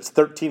team that's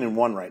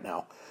 13-1 right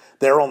now.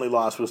 Their only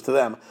loss was to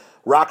them.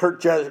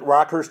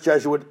 Rockhurst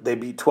Jesuit, they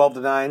beat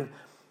 12-9.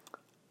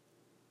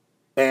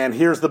 And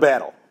here's the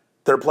battle.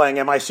 They're playing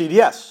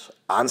MICDS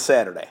on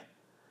Saturday.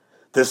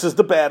 This is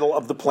the battle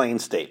of the Plain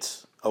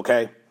States,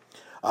 okay?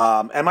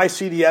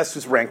 MICDS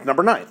is ranked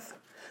number 9th.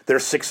 They're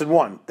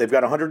 6-1. They've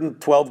got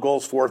 112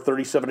 goals for,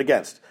 37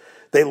 against.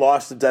 They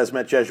lost to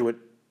Desmet Jesuit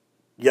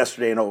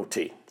yesterday in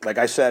OT. Like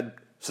I said,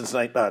 since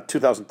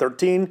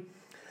 2013.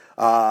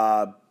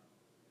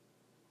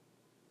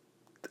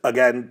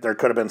 Again, there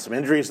could have been some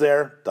injuries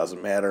there.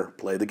 Doesn't matter.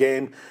 Play the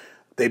game.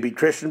 They beat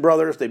Christian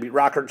Brothers. They beat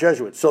Rockhurst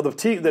Jesuit. So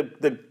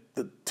the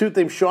two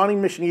teams, Shawnee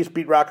Mission East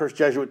beat Rockhurst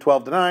Jesuit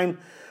 12-9.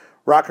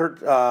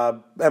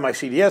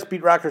 MICDS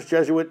beat Rockhurst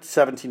Jesuit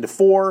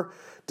 17-4.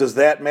 Does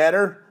that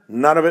matter?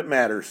 None of it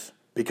matters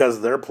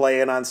because they're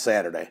playing on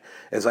Saturday.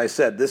 As I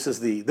said, this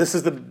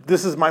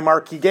is my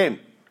marquee game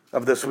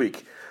of this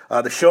week.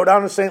 The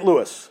showdown in St.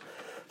 Louis.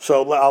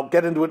 So I'll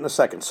get into it in a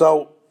second.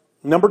 So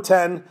number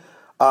 10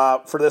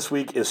 for this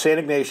week is St.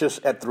 Ignatius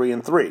at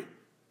 3-3.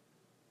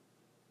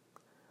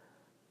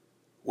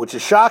 Which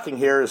is shocking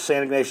here is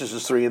St. Ignatius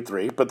is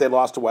 3-3, but they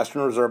lost to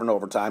Western Reserve in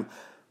overtime.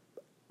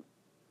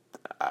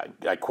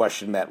 I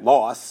question that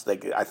loss.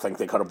 I think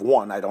they could have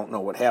won. I don't know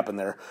what happened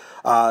there.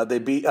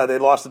 They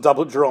lost to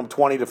Dublin Jerome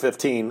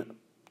 20-15.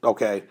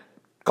 Okay,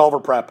 Culver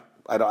Prep.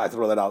 I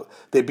throw that out.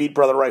 They beat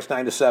Brother Rice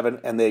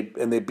 9-7, and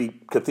they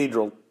beat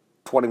Cathedral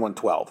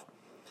 21-12.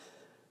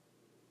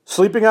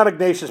 Sleeping on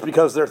Ignatius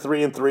because they're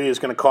 3-3 is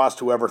going to cost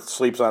whoever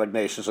sleeps on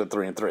Ignatius at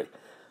 3-3.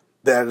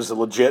 That is a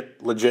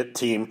legit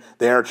team.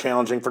 They are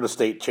challenging for the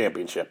state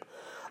championship.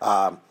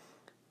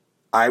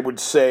 I would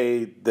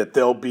say that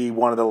they'll be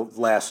one of the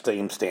last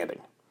teams standing.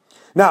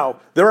 Now,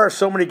 there are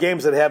so many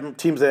teams that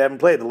haven't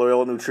played. The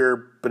Loyola New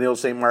Trier, Benilde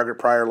St. Margaret,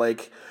 Prior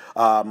Lake,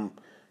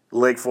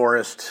 Lake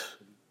Forest.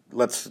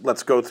 Let's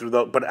go through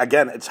those. But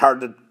again, it's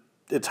hard to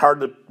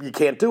you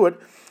can't do it.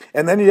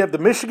 And then you have the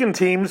Michigan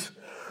teams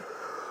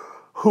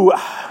who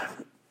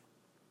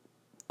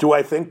do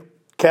I think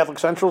Catholic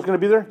Central is going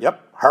to be there?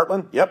 Yep.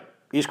 Heartland? Yep.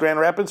 East Grand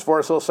Rapids,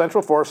 Forest Hills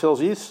Central, Forest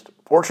Hills East.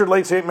 Orchard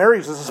Lake St.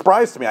 Mary's is a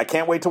surprise to me. I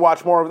can't wait to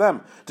watch more of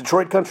them.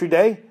 Detroit Country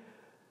Day.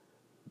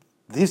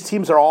 These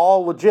teams are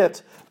all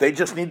legit. They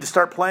just need to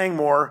start playing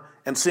more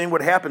and seeing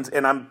what happens.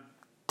 And I'm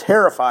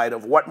terrified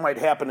of what might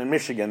happen in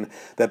Michigan,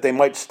 that they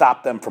might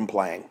stop them from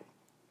playing.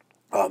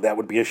 That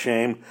would be a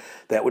shame.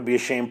 That would be a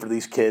shame for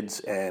these kids,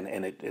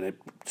 and it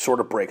sort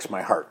of breaks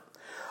my heart.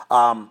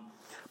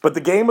 But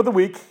the game of the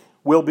week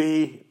will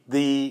be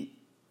the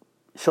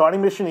Shawnee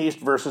Mission East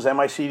versus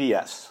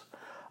MICDS.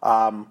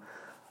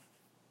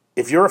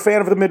 If you're a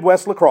fan of the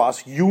Midwest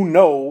lacrosse, you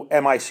know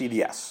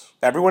MICDS.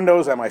 Everyone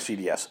knows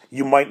MICDS.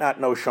 You might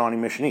not know Shawnee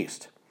Mission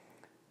East.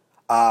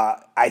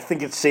 I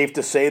think it's safe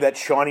to say that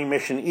Shawnee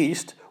Mission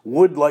East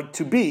would like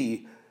to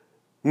be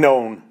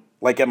known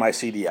like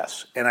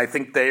MICDS, and I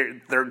think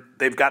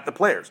they've got the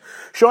players.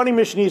 Shawnee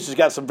Mission East has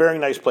got some very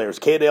nice players.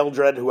 Cade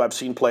Eldred, who I've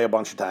seen play a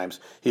bunch of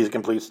times, he's a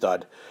complete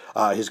stud.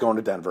 He's going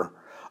to Denver.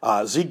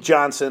 Zeke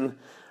Johnson,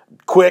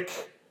 quick,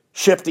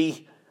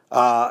 shifty,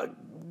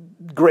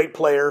 great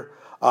player.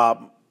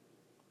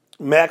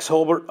 Max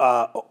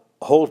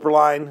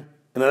Holzberlein,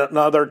 and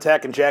another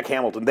attack, and Jack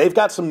Hamilton. They've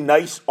got some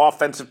nice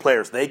offensive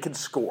players. They can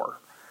score.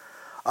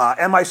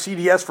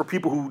 MICDS, for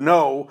people who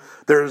know,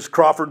 there's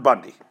Crawford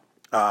Bundy.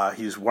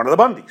 He's one of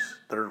the Bundys.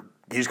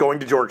 He's going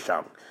to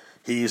Georgetown.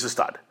 He's a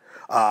stud.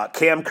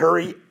 Cam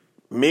Curry,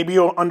 maybe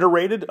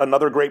underrated,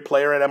 another great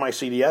player at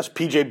MICDS.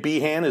 PJ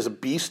Behan is a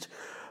beast,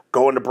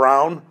 going to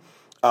Brown.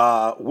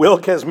 Will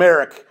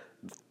Kesmerick,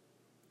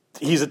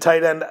 he's a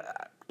tight end.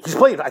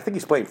 I think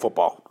he's playing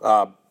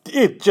football.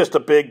 Just a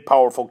big,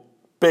 powerful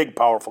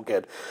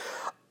kid.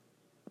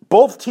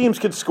 Both teams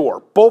can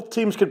score. Both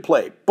teams can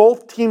play.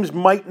 Both teams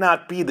might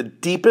not be the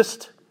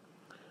deepest.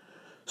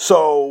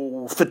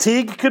 So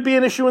fatigue could be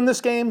an issue in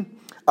this game.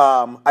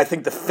 I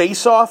think the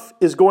face-off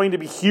is going to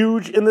be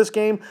huge in this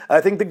game.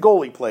 I think the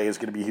goalie play is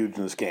going to be huge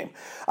in this game.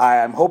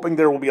 I'm hoping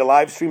there will be a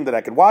live stream that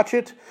I can watch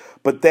it.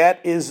 But that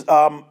is,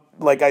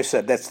 like I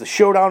said, that's the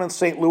showdown in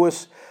St.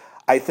 Louis.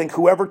 I think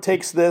whoever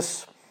takes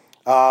this...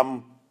 is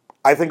on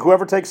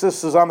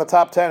the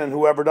top 10, and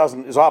whoever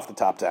doesn't is off the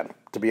top 10,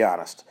 to be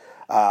honest.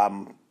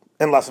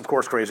 Unless, of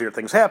course, crazier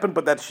things happen,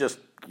 but that's just,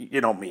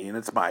 me, and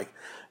it's my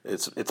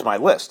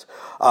list.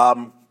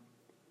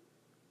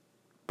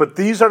 But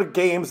these are the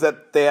games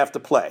that they have to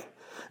play.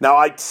 Now,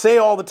 I say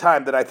all the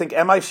time that I think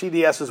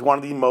MICDS is one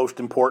of the most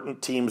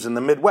important teams in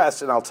the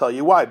Midwest, and I'll tell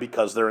you why,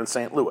 because they're in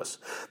St. Louis.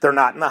 They're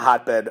not in the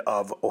hotbed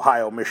of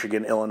Ohio,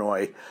 Michigan,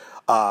 Illinois,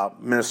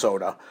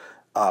 Minnesota.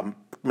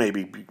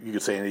 Maybe you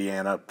could say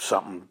Indiana,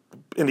 something.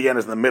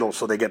 Indiana's in the middle,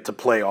 so they get to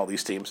play all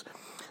these teams.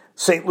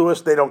 St.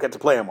 Louis, they don't get to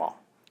play them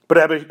all. but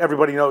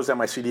everybody knows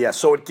MICDS.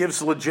 So it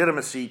gives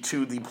legitimacy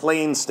to the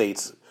Plain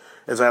States,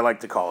 as I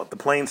like to call it, the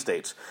Plain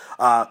States.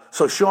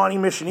 So Shawnee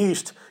Mission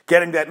East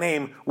getting that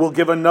name will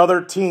give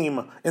another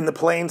team in the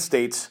Plain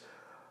States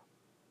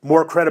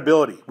more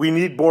credibility. We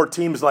need more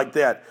teams like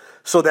that,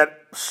 so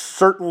that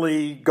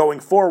certainly going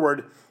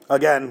forward,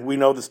 again, we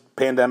know this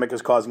pandemic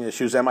is causing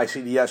issues.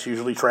 MICDS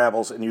usually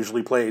travels and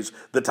usually plays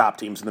the top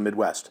teams in the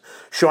Midwest.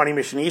 Shawnee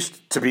Mission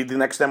East, to be the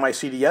next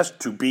MICDS,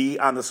 to be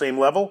on the same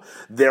level,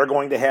 they're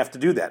going to have to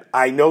do that.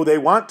 I know they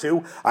want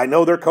to. I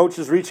know their coach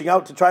is reaching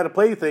out to try to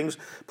play teams.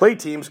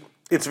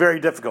 It's very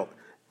difficult.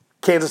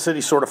 Kansas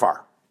City's sort of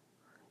far.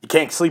 You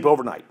can't sleep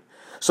overnight.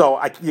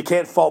 So you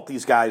can't fault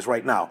these guys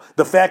right now.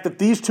 The fact that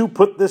these two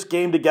put this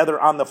game together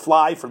on the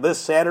fly for this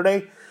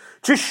Saturday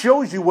just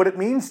shows you what it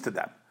means to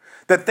them.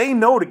 That they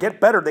know to get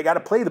better, they got to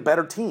play the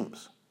better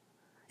teams.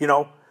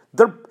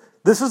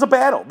 This is a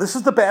battle. This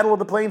is the battle of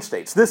the Plain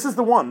States. This is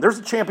the one. There's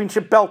a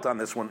championship belt on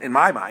this one, in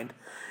my mind.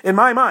 In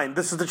my mind,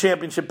 this is the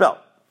championship belt.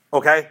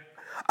 Okay?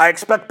 I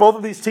expect both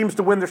of these teams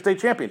to win their state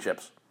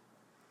championships.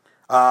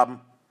 So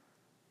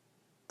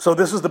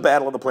this is the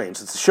Battle of the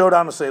Plains. It's the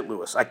showdown of St.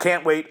 Louis. I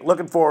can't wait.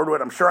 Looking forward to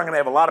it. I'm sure I'm going to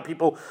have a lot of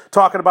people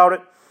talking about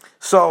it.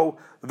 So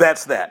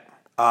that's that.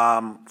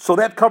 So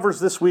that covers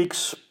this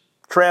week's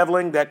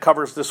traveling. That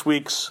covers this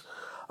week's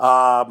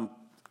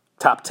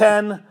top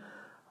 10.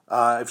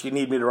 If you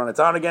need me to run it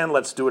down again,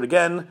 let's do it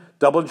again.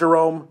 Dublin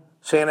Jerome,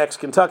 St. X,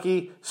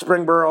 Kentucky,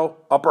 Springboro,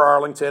 Upper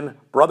Arlington,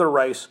 Brother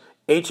Rice,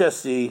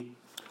 HSC,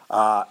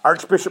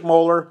 Archbishop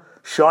Moeller,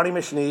 Shawnee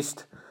Mission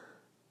East,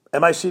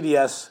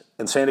 MICDS,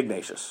 and St.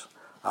 Ignatius.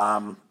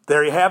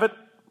 There you have it.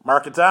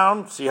 Mark it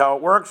down. See how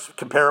it works.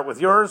 Compare it with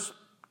yours.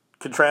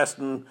 Contrast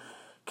and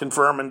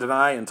confirm and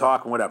deny and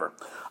talk and whatever.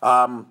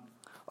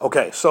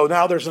 Okay, so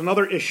now there's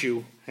another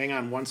issue. Hang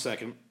on one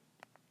second.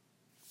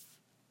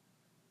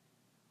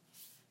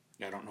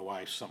 I don't know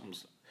why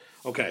something's...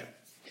 Okay.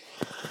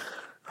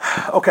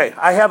 Okay,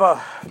 I have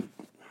a...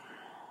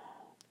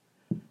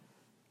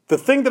 The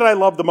thing that I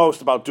love the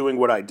most about doing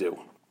what I do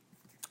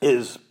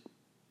is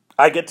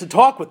I get to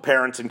talk with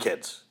parents and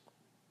kids.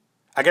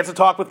 I get to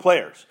talk with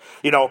players.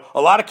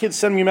 A lot of kids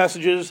send me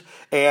messages,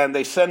 and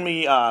they send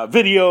me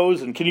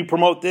videos, and can you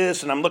promote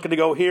this, and I'm looking to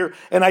go here,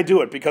 and I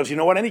do it because you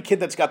know what? Any kid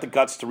that's got the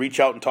guts to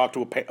reach out and talk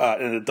to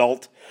an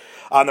adult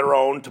on their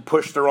own, to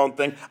push their own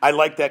thing, I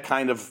like that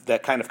kind of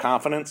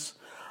confidence,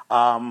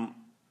 and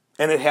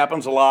it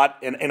happens a lot,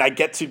 and I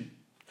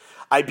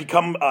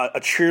become a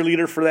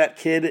cheerleader for that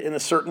kid in a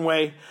certain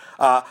way.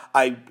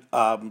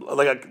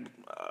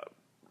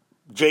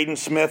 Jaden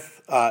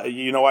Smith,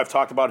 I've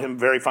talked about him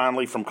very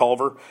fondly from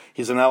Culver.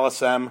 He's an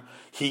LSM.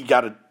 He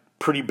got a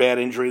pretty bad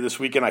injury this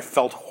weekend. I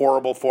felt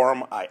horrible for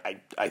him.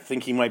 I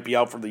think he might be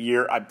out for the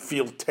year. I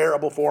feel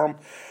terrible for him.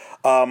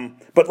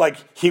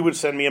 But he would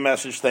send me a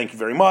message, thank you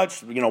very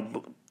much.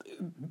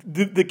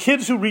 The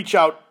kids who reach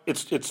out,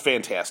 it's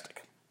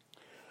fantastic.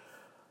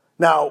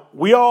 Now,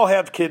 we all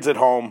have kids at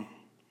home.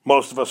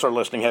 Most of us are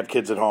listening have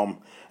kids at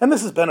home. And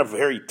this has been a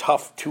very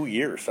tough 2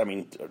 years. I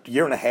mean, a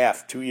year and a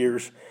half, 2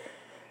 years.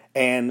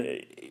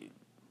 And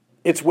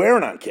it's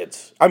wearing on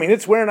kids. I mean,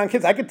 it's wearing on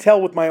kids. I could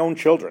tell with my own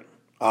children.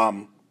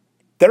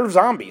 They're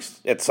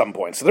zombies at some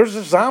point. So there's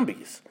just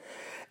zombies.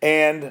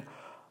 And,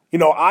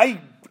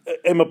 I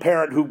am a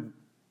parent who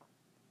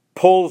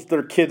pulls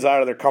their kids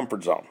out of their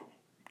comfort zone.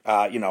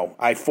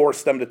 I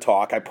force them to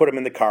talk. I put them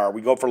in the car.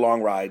 We go for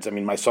long rides. I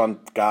mean, my son,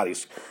 God,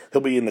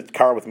 he'll be in the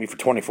car with me for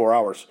 24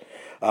 hours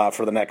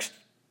for the next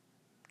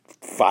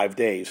 5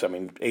 days. I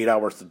mean, 8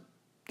 hours to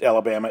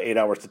Alabama, 8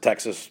 hours to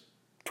Texas,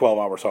 12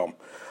 hours home.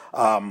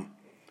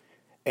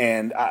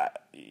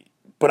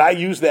 But I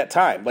use that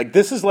time.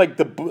 This is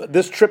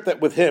this trip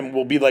that with him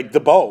will be like the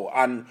bow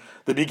on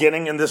the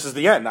beginning, and this is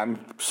the end.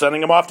 I'm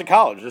sending him off to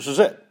college. This is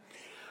it.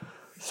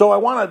 So I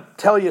want to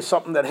tell you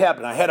something that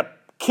happened. I had a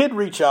kid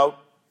reach out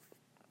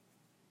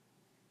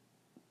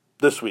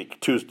this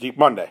week,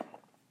 Monday.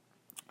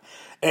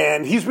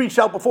 And he's reached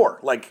out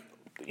before.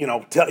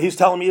 He's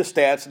telling me his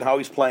stats and how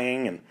he's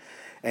playing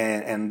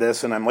and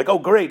this, and I'm like, oh,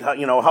 great,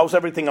 how's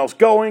everything else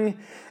going,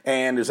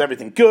 and is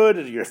everything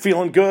good, you're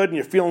feeling good, and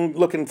you're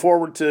looking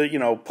forward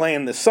to,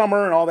 playing this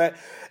summer and all that,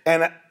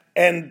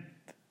 and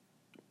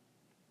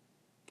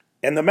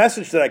the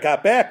message that I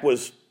got back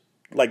was,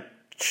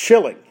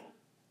 chilling.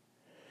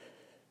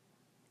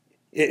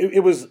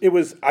 It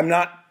was, I'm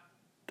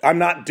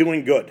not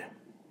doing good,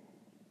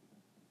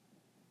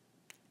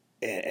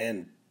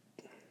 and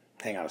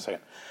hang on a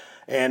second,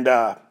 and,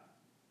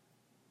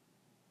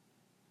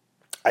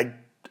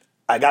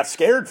 I got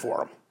scared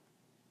for him.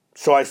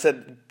 So I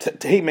said,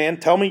 hey, man,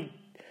 tell me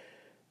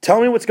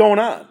what's going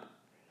on.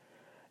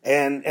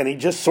 And he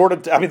just sort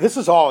of, I mean, this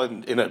is all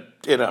in a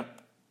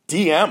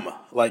DM,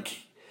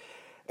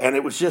 and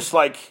it was just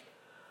I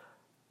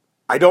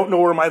don't know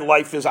where my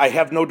life is. I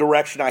have no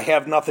direction. I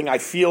have nothing. I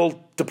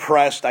feel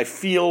depressed. I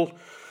feel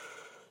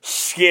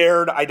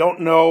scared. I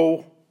don't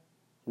know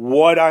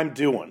what I'm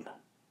doing.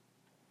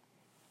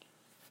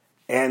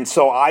 And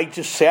so I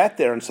just sat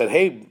there and said,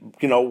 hey,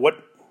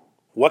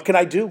 what can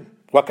I do?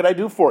 What can I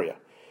do for you?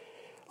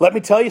 let me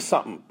tell you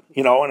something,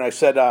 and I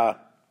said,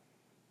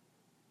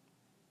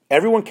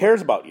 everyone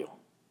cares about you.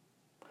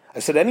 I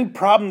said, any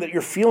problem that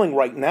you're feeling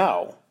right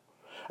now,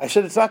 I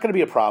said, it's not going to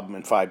be a problem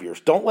in 5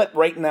 years. Don't let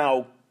right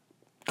now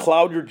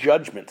cloud your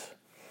judgment.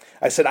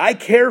 I said, I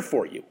care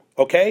for you,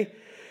 okay?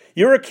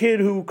 You're a kid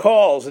who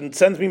calls and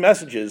sends me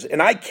messages,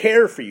 and I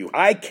care for you.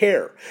 I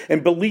care.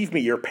 And believe me,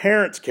 your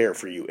parents care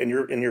for you, and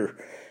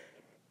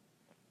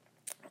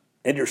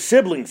your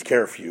siblings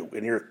care for you,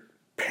 and your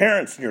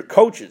parents and your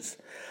coaches.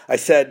 I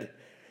said,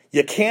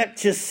 you can't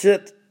just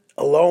sit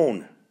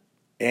alone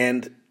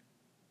and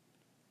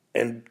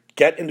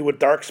get into a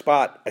dark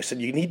spot. I said,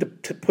 you need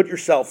to put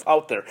yourself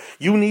out there.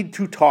 You need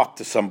to talk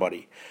to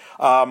somebody.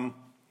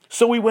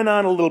 So we went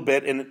on a little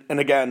bit, and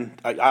again,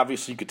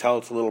 obviously you could tell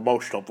it's a little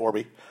emotional for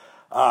me.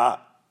 And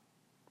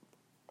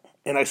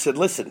I said,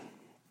 listen,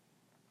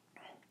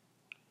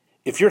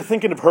 if you're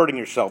thinking of hurting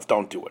yourself,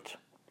 don't do it.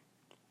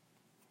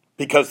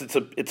 Because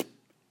it's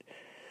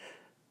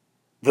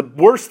the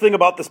worst thing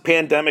about this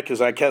pandemic is,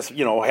 I guess,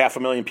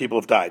 500,000 people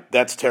have died.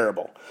 That's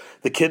terrible.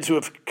 The kids who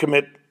have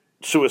commit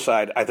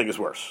suicide, I think, is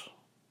worse.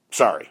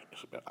 Sorry.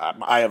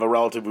 I have a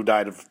relative who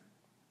died of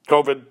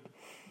COVID.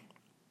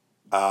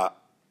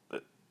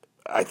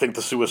 I think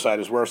the suicide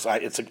is worse.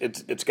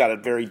 It's got a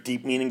very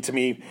deep meaning to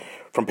me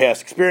from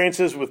past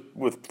experiences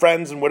with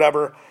friends and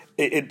whatever.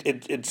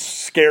 It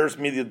scares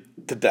me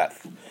to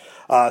death.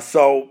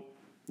 So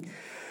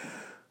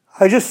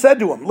I just said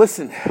to him,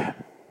 listen,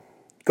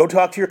 go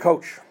talk to your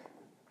coach.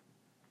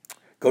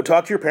 Go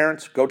talk to your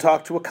parents. Go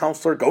talk to a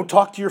counselor. Go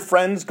talk to your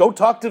friends. Go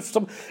talk to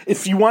some.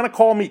 If you want to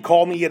call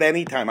me at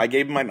any time. I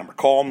gave him my number.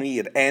 Call me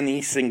at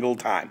any single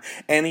time.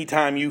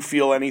 Anytime you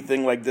feel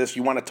anything like this,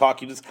 you want to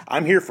talk,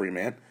 I'm here for you,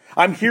 man.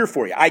 I'm here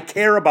for you. I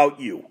care about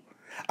you.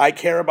 I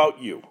care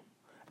about you.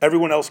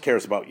 Everyone else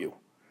cares about you.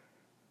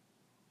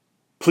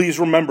 Please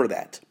remember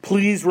that.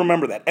 Please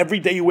remember that. Every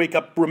day you wake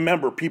up,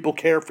 remember people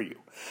care for you.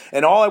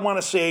 And all I want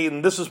to say,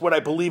 and this is what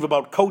I believe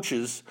about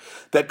coaches,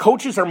 that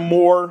coaches are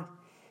more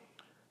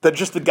than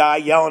just the guy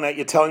yelling at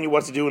you, telling you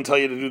what to do and tell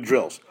you to do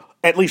drills.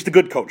 At least the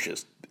good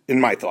coaches,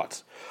 in my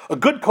thoughts. A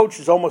good coach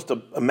is almost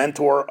a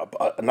mentor,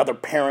 another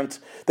parent.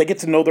 They get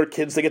to know their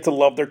kids. They get to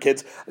love their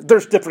kids.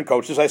 There's different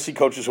coaches. I see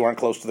coaches who aren't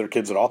close to their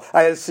kids at all.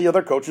 I see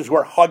other coaches who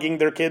are hugging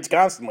their kids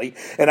constantly.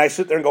 And I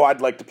sit there and go,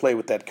 I'd like to play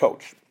with that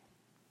coach.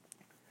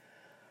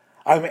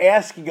 I'm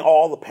asking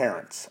all the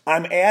parents.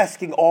 I'm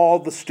asking all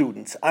the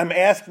students. I'm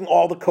asking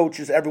all the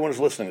coaches, everyone who's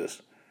listening to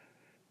this.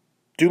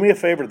 Do me a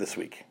favor this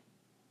week.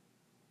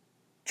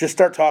 Just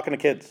start talking to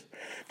kids.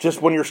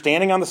 Just when you're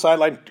standing on the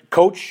sideline,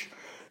 coach,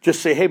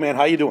 just say, hey, man,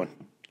 how you doing?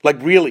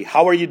 Like, really,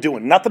 how are you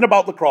doing? Nothing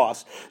about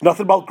lacrosse.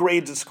 Nothing about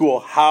grades at school.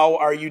 How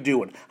are you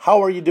doing?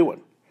 How are you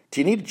doing?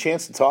 Do you need a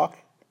chance to talk?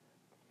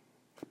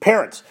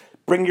 Parents,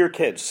 bring your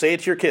kids. Say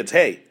it to your kids.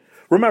 Hey,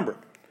 remember,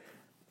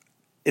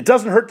 it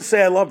doesn't hurt to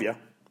say I love you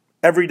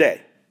every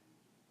day.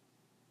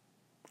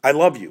 I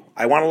love you.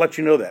 I want to let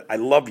you know that. I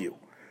love you.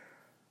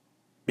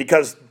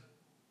 Because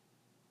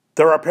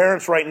there are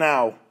parents right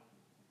now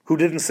who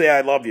didn't say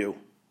I love you,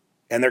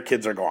 and their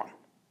kids are gone.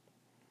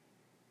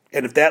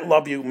 And if that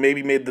love you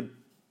maybe made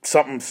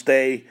something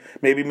stay,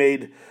 maybe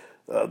made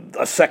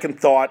a second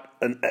thought,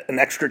 an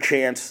extra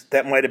chance,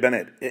 that might have been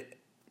it.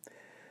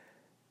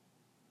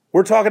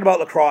 We're talking about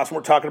lacrosse, and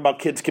we're talking about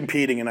kids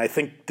competing, and I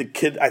think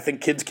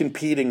kids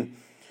competing,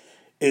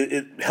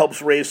 it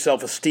helps raise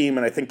self-esteem,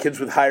 and I think kids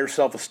with higher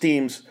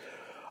self-esteems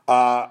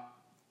are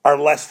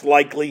less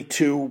likely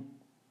to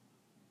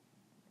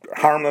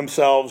harm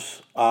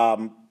themselves,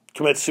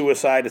 commit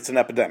suicide. It's an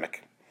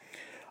epidemic.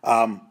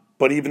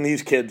 But even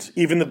these kids,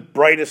 even the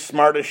brightest,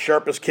 smartest,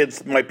 sharpest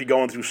kids might be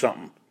going through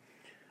something.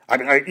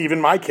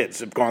 Even my kids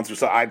have gone through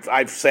something.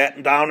 I've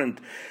sat down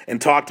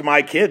and talked to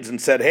my kids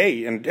and said,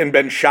 hey, and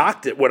been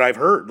shocked at what I've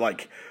heard.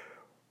 Like,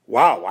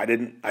 wow, I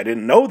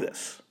didn't know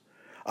this.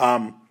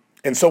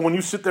 And so when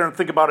you sit there and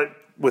think about it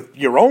with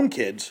your own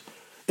kids,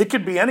 it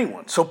could be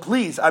anyone. So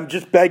please, I'm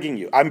just begging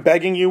you. I'm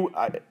begging you.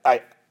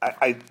 I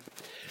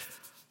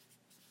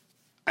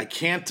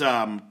can't.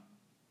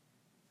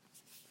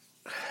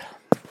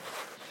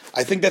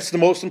 I think that's the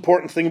most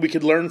important thing we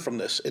could learn from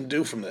this and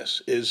do from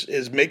this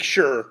is make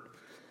sure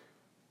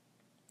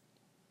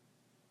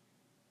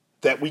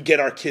that we get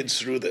our kids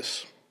through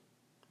this.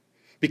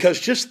 Because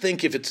just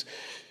think, if it's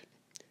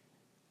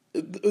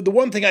the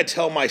one thing I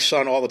tell my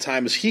son all the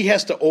time is he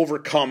has to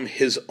overcome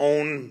his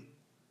own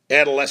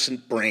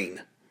adolescent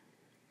brain.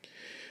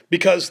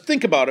 Because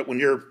think about it, when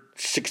you're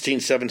 16,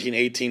 17,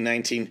 18,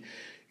 19,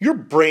 your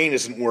brain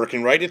isn't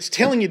working right. It's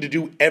telling you to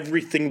do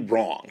everything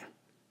wrong.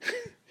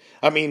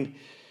 I mean,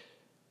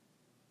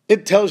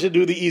 it tells you to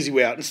do the easy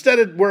way out. Instead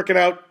of working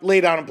out, lay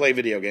down and play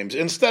video games.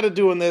 Instead of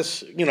doing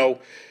this,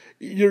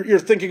 you're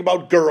thinking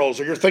about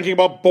girls, or you're thinking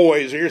about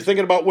boys, or you're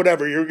thinking about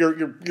whatever.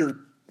 Your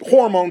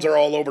hormones are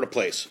all over the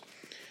place.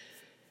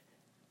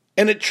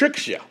 And it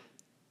tricks you.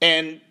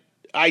 And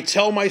I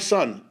tell my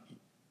son,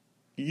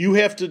 you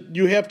have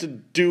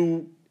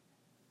to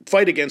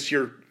fight against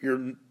your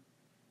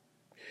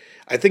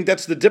I think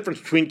that's the difference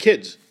between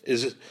kids.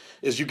 Is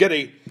you get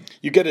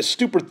a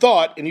stupid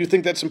thought and you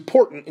think that's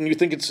important and you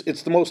think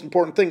it's the most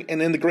important thing,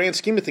 and in the grand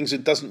scheme of things,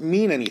 it doesn't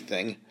mean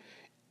anything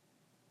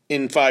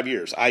in 5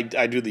 years. I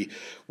do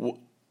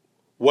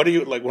what do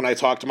you, like when I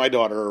talk to my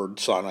daughter or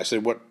son, I say,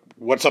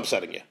 what's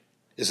upsetting you?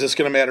 Is this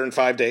going to matter in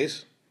 5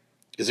 days?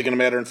 Is it going to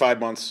matter in 5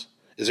 months?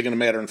 Is it going to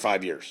matter in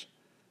 5 years?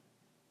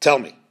 Tell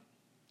me.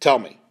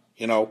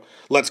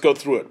 Let's go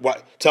through it.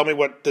 Tell me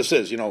what this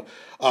is,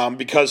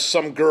 because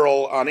some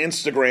girl on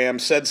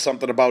Instagram said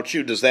something about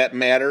you. Does that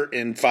matter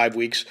in 5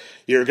 weeks?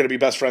 You're going to be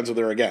best friends with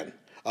her again,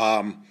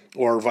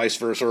 or vice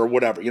versa, or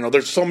whatever.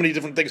 There's so many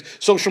different things.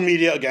 Social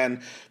media,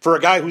 again, for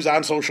a guy who's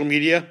on social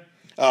media,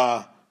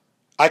 I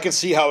can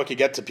see how it could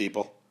get to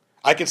people.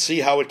 I can see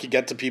how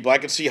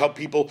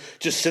people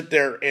just sit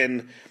there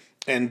and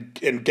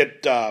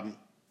get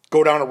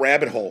go down a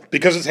rabbit hole,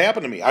 because it's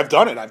happened to me. I've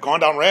done it. I've gone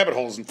down rabbit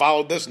holes and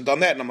followed this and done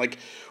that, and I'm like,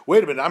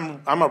 wait a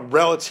minute, I'm a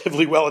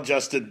relatively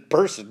well-adjusted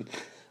person,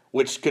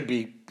 which could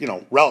be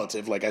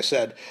relative, like I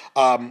said,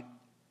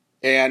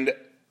 and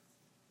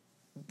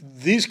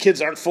these kids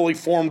aren't fully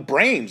formed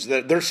brains.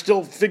 They're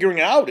still figuring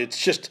it out.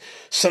 It's just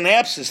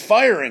synapses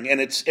firing,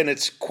 and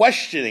it's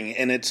questioning,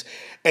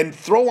 and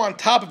throw on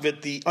top of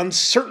it the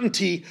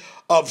uncertainty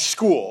of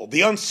school, the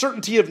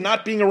uncertainty of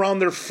not being around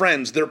their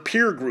friends, their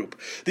peer group,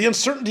 the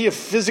uncertainty of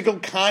physical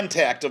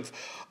contact,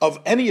 of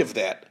any of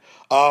that.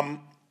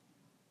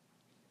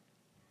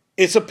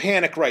 It's a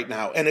panic right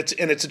now, and it's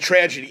a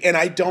tragedy, and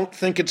I don't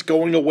think it's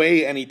going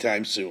away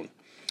anytime soon.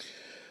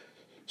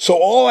 So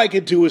all I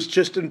could do is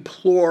just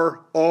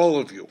implore all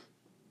of you,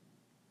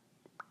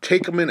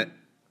 take a minute,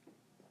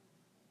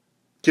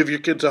 give your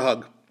kids a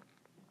hug,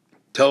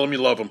 tell them you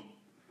love them,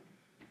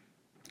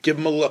 give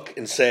them a look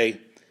and say,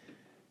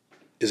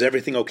 is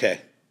everything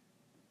okay?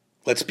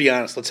 Let's be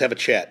honest, let's have a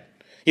chat.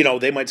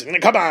 They might say,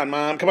 come on,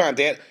 Mom, come on,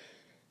 Dad.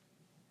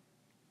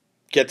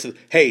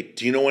 Hey,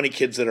 do you know any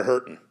kids that are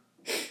hurting?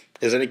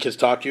 Has any kids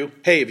talked to you?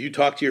 Hey, have you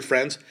talked to your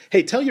friends?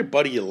 Hey, tell your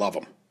buddy you love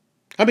them.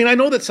 I mean, I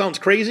know that sounds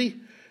crazy,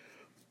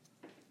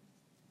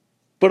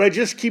 but I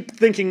just keep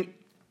thinking,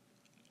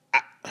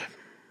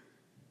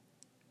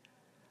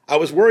 I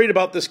was worried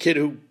about this kid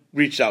who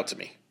reached out to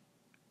me.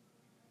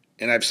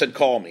 And I've said,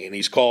 call me. And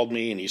he's called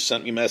me, and he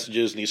sent me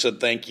messages, and he said,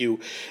 thank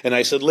you. And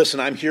I said, listen,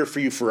 I'm here for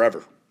you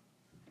forever.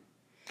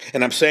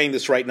 And I'm saying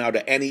this right now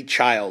to any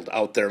child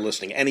out there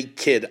listening, any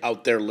kid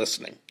out there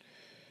listening.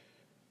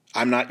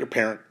 I'm not your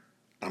parent.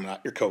 I'm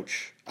not your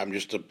coach. I'm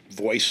just a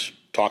voice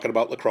talking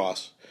about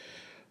lacrosse.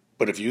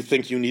 But if you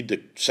think you need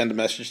to send a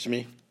message to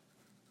me,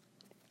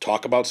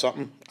 talk about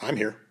something, I'm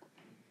here.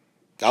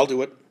 I'll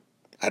do it.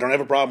 I don't have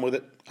a problem with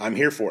it. I'm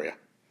here for you.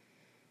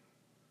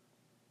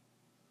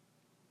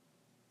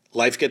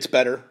 Life gets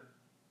better.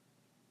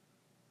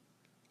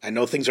 I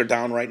know things are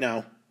down right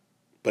now,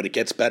 but it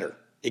gets better.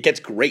 It gets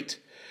great.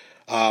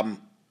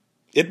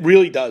 It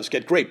really does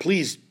get great.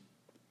 Please,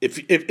 if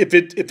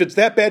it's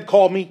that bad,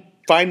 call me.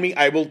 Find me.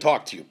 I will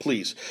talk to you,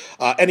 please.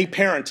 Any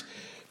parent,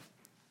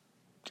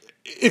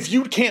 if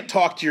you can't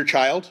talk to your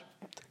child,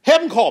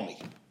 have them call me.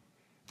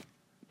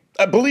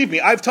 Believe me,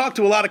 I've talked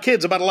to a lot of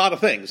kids about a lot of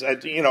things.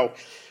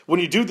 When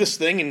you do this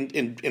thing,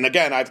 and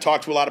again, I've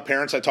talked to a lot of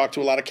parents, I talk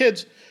to a lot of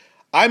kids,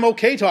 I'm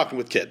okay talking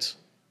with kids.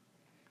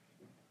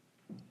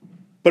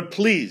 But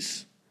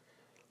please,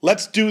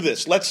 let's do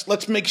this.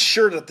 Let's make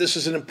sure that this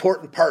is an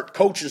important part.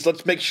 Coaches,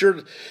 let's make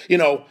sure,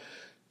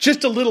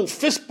 just a little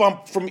fist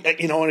bump from,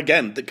 and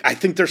again, I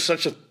think there's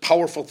such a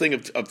powerful thing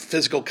of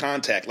physical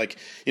contact. Like,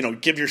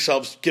 give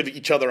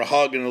each other a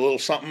hug and a little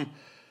something.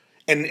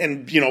 And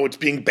it's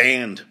being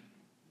banned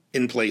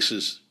in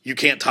places. You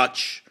can't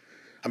touch.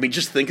 I mean,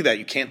 just think of that.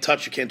 You can't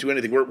touch. You can't do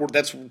anything.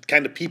 That's the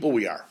kind of people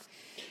we are.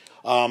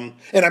 And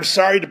I'm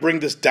sorry to bring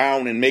this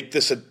down and make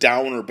this a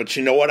downer, but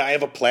you know what? I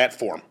have a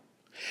platform,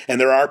 and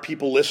there are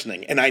people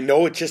listening, and I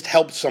know it just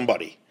helps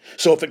somebody.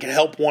 So if it can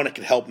help one, it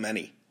can help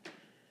many.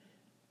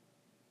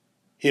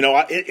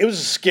 It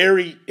was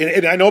scary,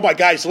 and I know my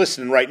guys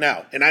listening right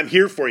now, and I'm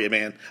here for you,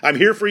 man. I'm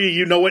here for you.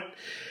 You know it,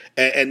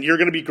 and you're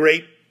going to be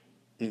great,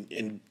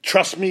 and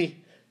trust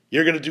me,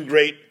 you're going to do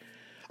great.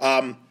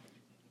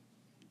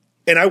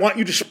 And I want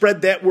you to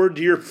spread that word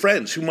to your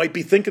friends who might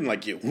be thinking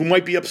like you, who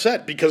might be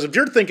upset, because if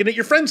you're thinking it,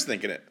 your friend's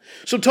thinking it.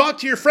 So talk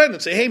to your friend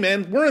and say, "Hey,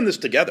 man, we're in this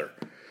together.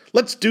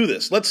 Let's do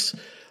this. Let's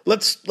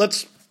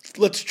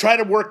try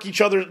to work each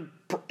other's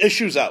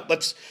issues out.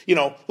 Let's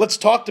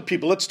talk to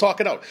people. Let's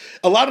talk it out."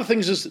 A lot of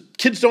things is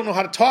kids don't know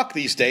how to talk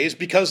these days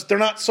because they're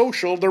not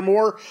social. They're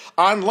more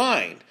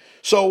online.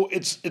 So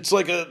it's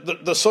like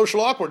the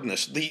social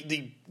awkwardness.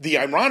 The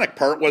ironic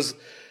part was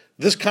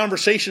this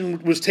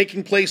conversation was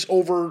taking place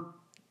over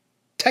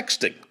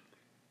texting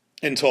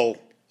until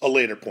a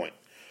later point.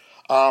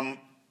 God,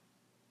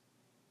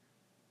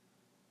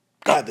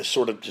 this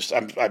sort of just,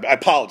 I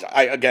apologize.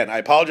 I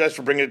apologize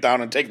for bringing it down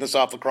and taking this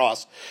off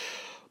lacrosse.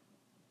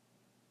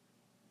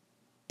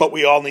 But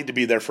we all need to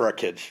be there for our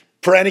kids.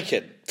 For any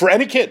kid.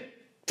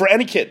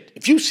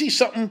 If you see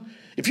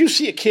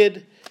a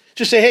kid,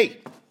 just say, "Hey,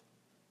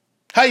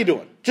 how you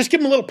doing?" Just give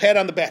them a little pat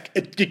on the back.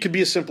 It could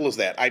be as simple as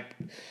that.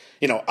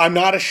 I'm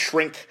not a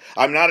shrink.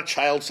 I'm not a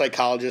child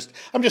psychologist.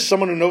 I'm just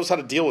someone who knows how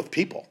to deal with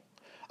people.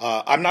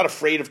 I'm not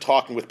afraid of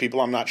talking with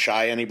people. I'm not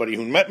shy. Anybody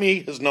who met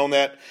me has known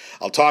that.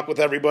 I'll talk with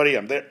everybody.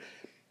 I'm there.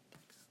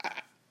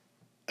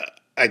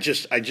 I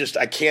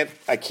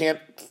can't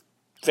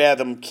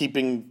fathom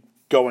keeping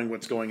going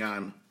what's going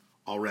on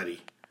already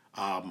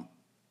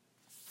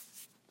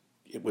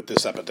with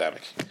this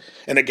epidemic.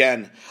 And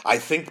again, I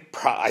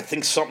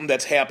think something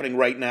that's happening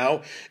right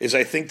now is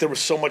I think there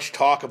was so much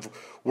talk of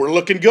we're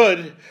looking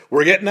good,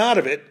 we're getting out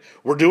of it,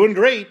 we're doing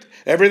great,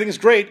 everything's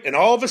great, and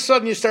all of a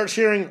sudden you start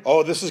hearing,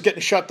 oh, this is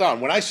getting shut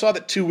down. When I saw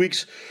that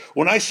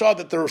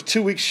there was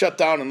 2 weeks shut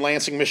down in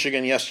Lansing,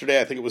 Michigan yesterday,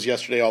 I think it was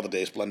yesterday, all the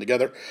days blend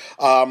together,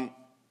 all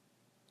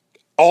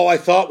I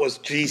thought was,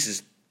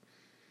 Jesus,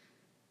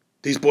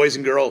 these boys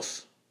and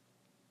girls.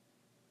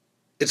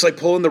 It's like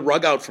pulling the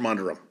rug out from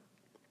under them.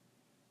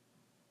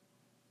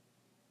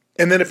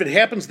 And then if it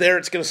happens there,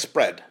 it's going to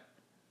spread.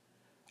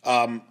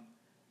 And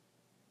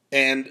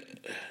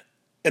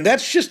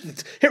that's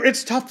just,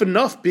 it's tough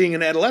enough being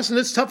an adolescent.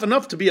 It's tough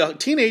enough to be a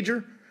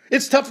teenager.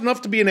 It's tough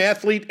enough to be an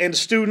athlete and a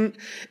student,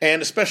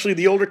 and especially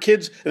the older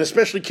kids, and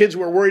especially kids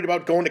who are worried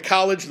about going to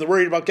college and they're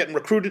worried about getting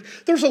recruited.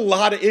 There's a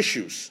lot of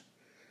issues.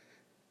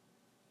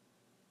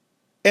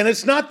 And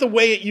it's not the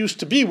way it used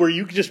to be where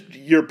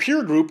your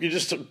peer group, you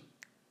just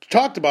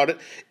talked about it.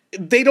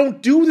 They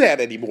don't do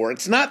that anymore.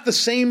 It's not the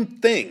same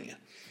thing.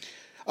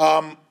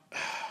 God,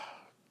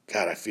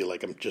 I feel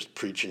like I'm just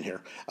preaching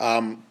here.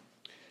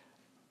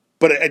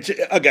 But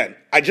again,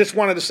 I just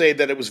wanted to say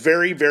that it was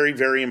very, very,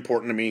 very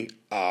important to me.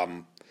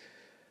 And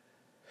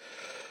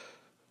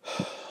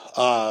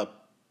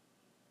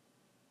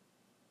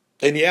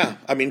yeah,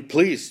 I mean,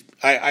 please,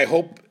 I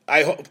hope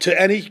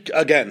to any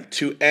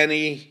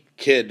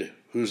kid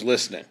who's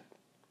listening,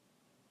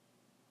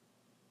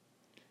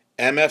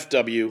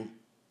 MFW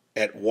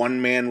at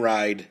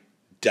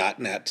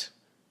onemanride.net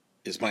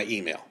is my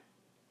email.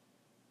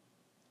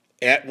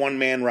 At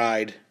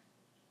onemanride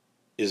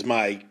is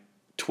my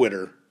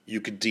Twitter.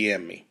 You could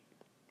DM me.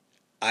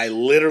 I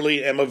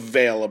literally am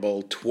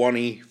available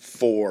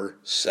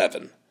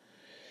 24/7.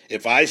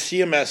 If I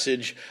see a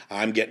message,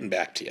 I'm getting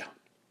back to you.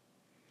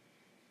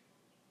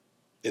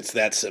 It's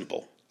that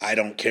simple. I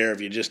don't care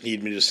if you just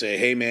need me to say,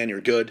 hey man, you're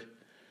good.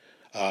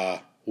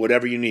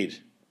 Whatever you need,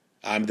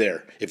 I'm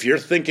there. If you're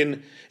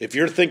thinking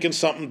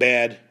something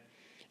bad,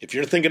 if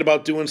you're thinking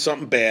about doing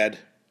something bad,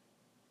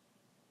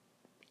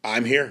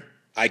 I'm here.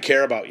 I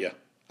care about you.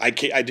 I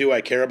do.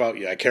 I care about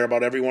you. I care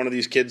about every one of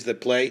these kids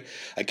that play.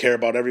 I care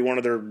about every one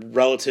of their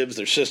relatives,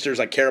 their sisters.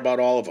 I care about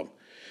all of them.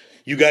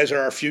 You guys are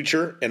our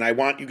future, and I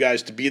want you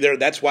guys to be there.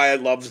 That's why I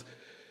love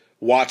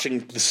watching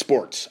the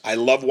sports. I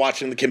love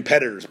watching the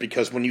competitors,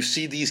 because when you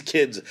see these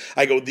kids,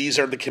 I go, these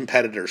are the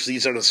competitors.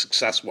 These are the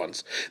success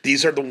ones.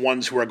 These are the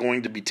ones who are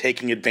going to be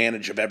taking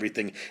advantage of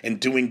everything and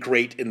doing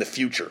great in the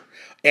future.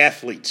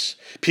 Athletes,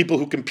 people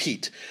who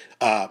compete,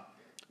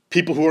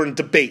 people who are in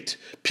debate,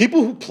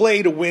 people who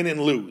play to win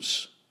and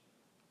lose.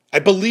 I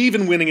believe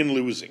in winning and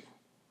losing.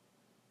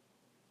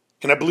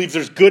 And I believe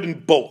there's good in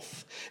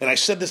both. And I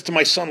said this to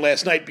my son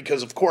last night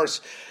because, of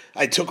course,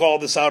 I took all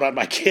this out on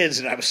my kids,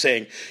 and I was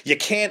saying, you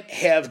can't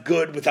have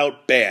good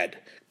without bad,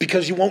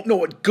 because you won't know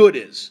what good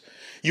is.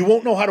 You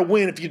won't know how to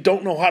win if you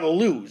don't know how to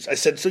lose. I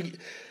said,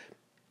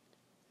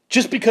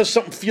 just because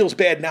something feels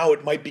bad now,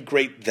 it might be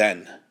great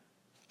then.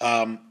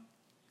 And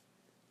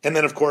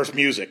then, of course,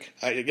 music.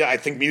 I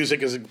think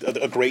music is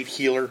a great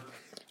healer.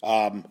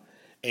 And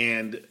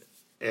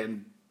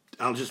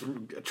I'll just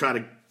try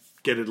to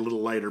get it a little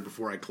lighter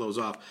before I close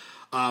off.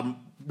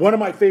 One of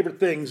my favorite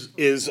things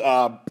is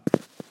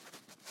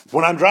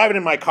when I'm driving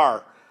in my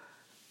car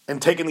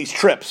and taking these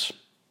trips,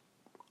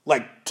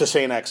 like to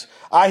St. X,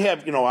 I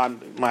have,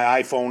 on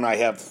my iPhone, I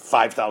have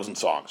 5,000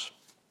 songs.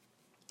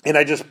 And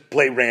I just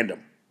play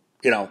random,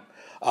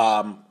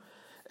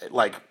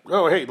 like,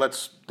 oh, hey,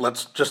 let's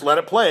just let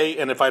it play,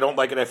 and if I don't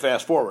like it, I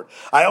fast forward.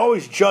 I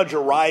always judge a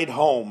ride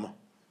home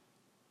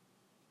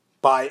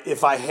by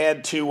if I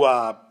had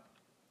to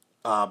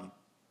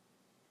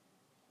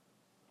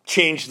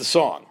change the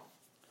song,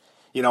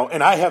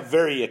 and I have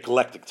very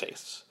eclectic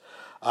tastes.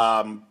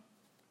 So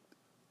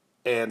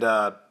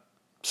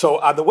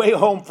on the way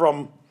home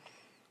from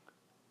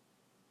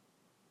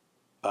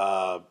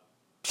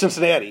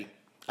Cincinnati,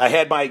 I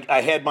had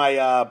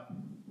my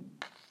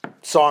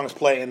songs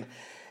playing,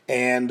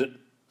 and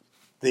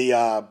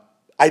I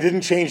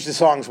didn't change the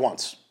songs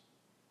once.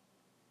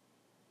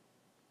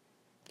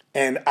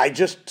 And I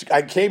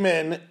came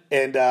in,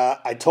 and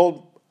I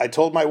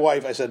told my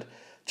wife, I said,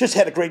 just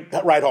had a great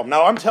ride home.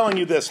 Now, I'm telling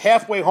you this,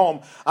 halfway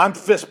home, I'm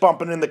fist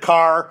bumping in the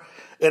car,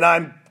 and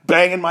I'm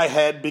banging my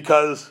head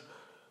because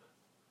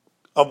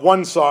of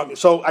one song.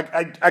 So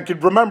I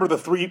could remember the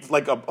three,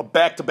 like a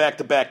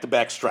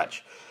back-to-back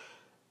stretch.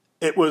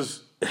 It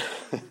was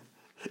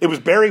it was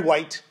Barry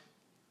White.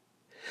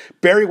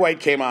 Barry White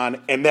came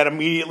on, and that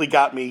immediately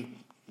got me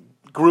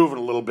grooving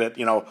a little bit.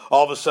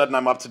 All of a sudden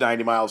I'm up to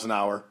 90 miles an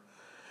hour.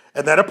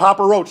 And then a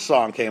Papa Roach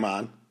song came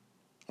on,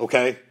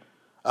 okay?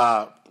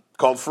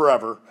 called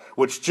Forever,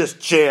 which just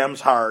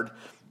jams hard.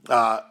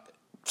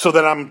 So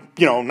then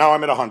now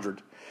I'm at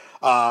 100.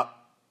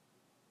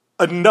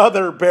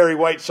 Another Barry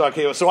White song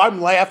came. So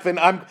I'm laughing.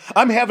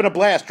 I'm having a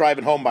blast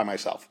driving home by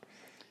myself.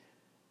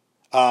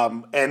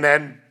 And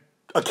then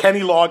a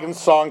Kenny Loggins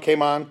song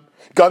came on.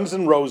 Guns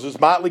N' Roses,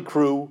 Motley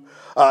Crue,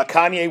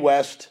 Kanye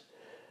West,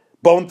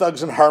 Bone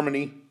Thugs and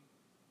Harmony,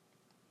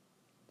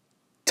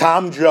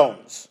 Tom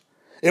Jones.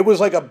 It was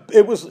like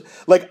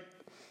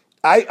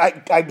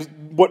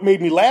what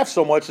made me laugh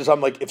so much is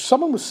I'm like, if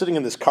someone was sitting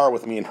in this car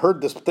with me and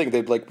heard this thing,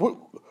 they'd be like,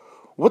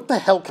 what the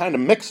hell kind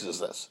of mix is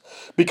this?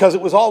 Because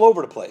it was all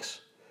over the place.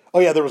 Oh,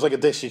 yeah, there was like a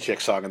Dixie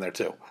Chick song in there,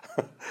 too.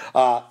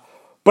 But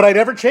I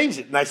never changed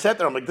it. And I sat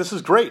there, I'm like, this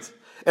is great.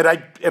 And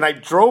I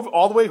drove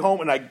all the way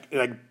home, and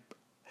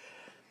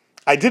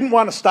I didn't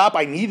want to stop.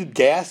 I needed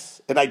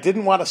gas, and I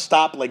didn't want to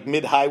stop like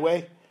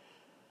mid-highway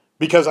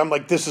because I'm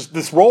like,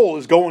 this roll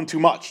is going too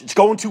much. It's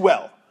going too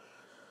well.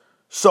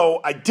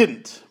 So I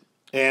didn't.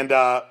 And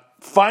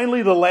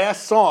finally, the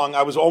last song,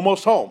 I was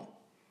almost home.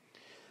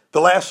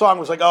 The last song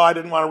was like, I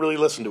didn't want to really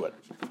listen to it.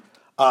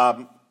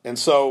 And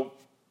so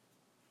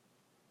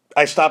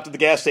I stopped at the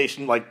gas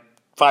station like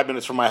 5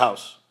 minutes from my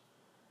house.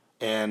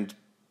 And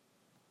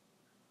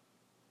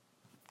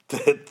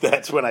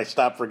that's when I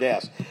stopped for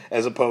gas,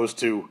 as opposed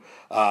to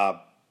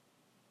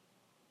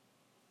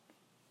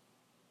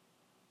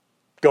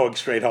going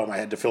straight home. I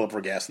had to fill up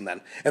for gas and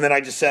then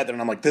I just sat there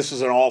and I'm like, this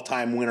is an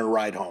all-time winner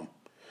ride home.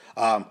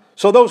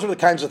 So those are the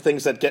kinds of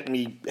things that get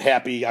me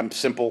happy. I'm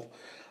simple.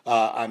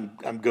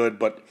 I'm good.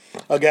 But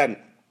again,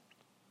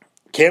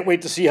 can't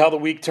wait to see how the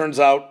week turns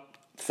out.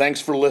 Thanks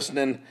for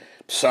listening.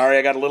 Sorry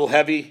I got a little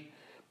heavy,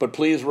 but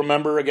please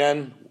remember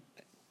again,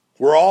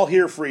 we're all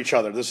here for each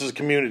other. This is a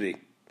community.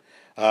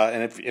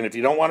 And if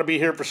you don't want to be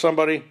here for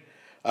somebody,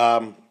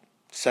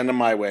 send them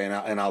my way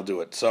and I'll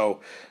do it.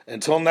 So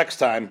until next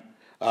time,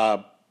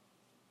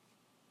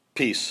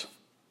 peace.